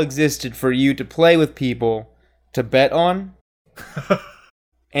games all existed for you to play with people to bet on.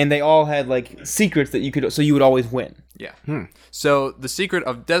 And they all had like secrets that you would always win. Yeah. So the secret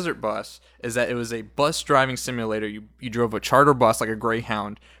of Desert Bus is that it was a bus driving simulator. You drove a charter bus like a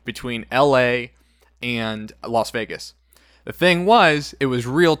Greyhound between L.A. and Las Vegas. The thing was, it was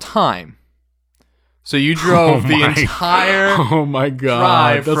real time. So you drove the entire Oh my god.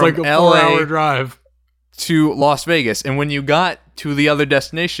 drive That's from like a LA 4-hour drive. to Las Vegas, and when you got to the other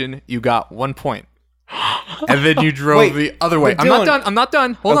destination, you got 1 point. And then you drove Wait, the other way. but I'm not Dylan- done. I'm not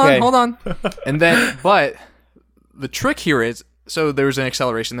done. Hold Okay. on. And then, but the trick here is, so there was an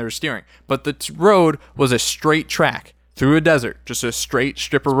acceleration, there was steering, but the road was a straight track through a desert, just a straight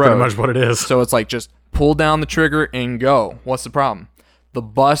strip of road. Pretty much what it is. So it's like just pull down the trigger and go. What's the problem? The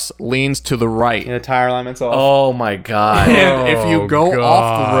bus leans to the right. Yeah, the tire alignment's off. Oh my god. And if you go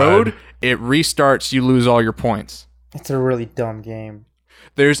off the God. road, it restarts. You lose all your points. It's a really dumb game.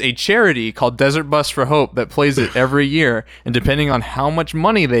 There's a charity called Desert Bus for Hope that plays it every year, and depending on how much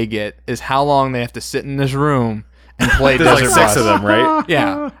money they get is how long they have to sit in this room and play There's Desert like 6 Bus. of them, right?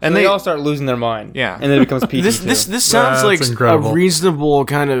 Yeah, And and they they all start losing their mind. Yeah. And then it becomes PT. This sounds That's like incredible. a reasonable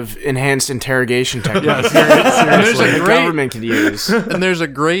kind of enhanced interrogation technique and there's the a great government could use. and there's a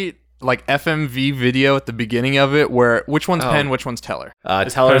great like FMV video at the beginning of it where which one's Penn, which one's Teller.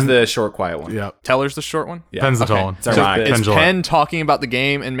 Teller's the short, quiet one. Yeah. Teller's the short one. Yeah. Penn's the Okay. tall one. It's ironic. It's Pendulum. Penn talking about the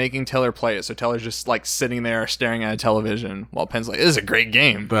game and making Teller play it. So Teller's just like sitting there staring at a television while Penn's like, "This is a great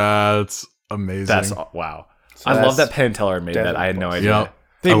game." That's amazing. That's wow. I love that Penn and Teller made that. I had no idea. Yep.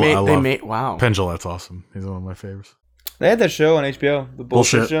 They I made love wow. Pendulum. Awesome. He's one of my favorites. They had that show on HBO. The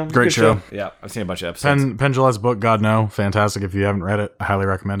bullshit, Bullshit. show. It's a Great good show. Yeah, I've seen a bunch of episodes. Pendulum's book, God No. Fantastic. If you haven't read it, I highly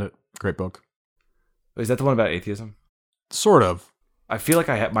recommend it. Great book. Is that the one about atheism? Sort of. I feel like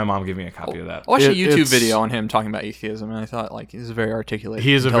I had my mom give me a copy of that. I watched a It- YouTube it's- video on him talking about atheism, and I thought like he's a very articulate.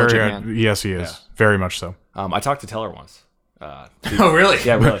 He is a intelligent very man. yes, he is very much so. I talked to Teller once. Oh really?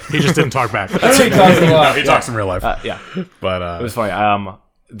 Yeah, really. He just didn't talk back. He talks a lot. He talks in real life, Yeah, but it was funny.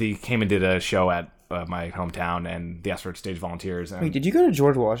 They came and did a show at my hometown, and they asked for stage volunteers. And Wait, did you go to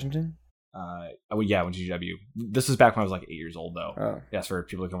George Washington? yeah, I went to GW. This was back when I was like 8 years old, though. Oh. They asked for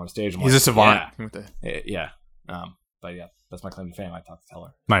people to come on stage. I'm He's like, a savant. With the- Yeah. But yeah, that's my claim to fame. I talked to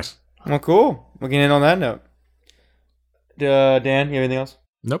Teller. nice. Well, cool. We're getting in on that note. Dan, you have anything else?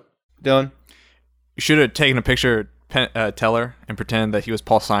 Nope. Dylan? You should have taken a picture of Teller and pretend that he was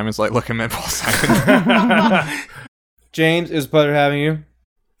Paul Simon's, like looking at Paul Simon. James, it was a pleasure having you.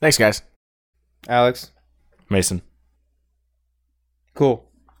 Thanks, guys. Alex? Mason. Cool.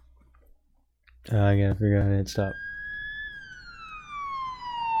 I gotta figure out how to hit stop.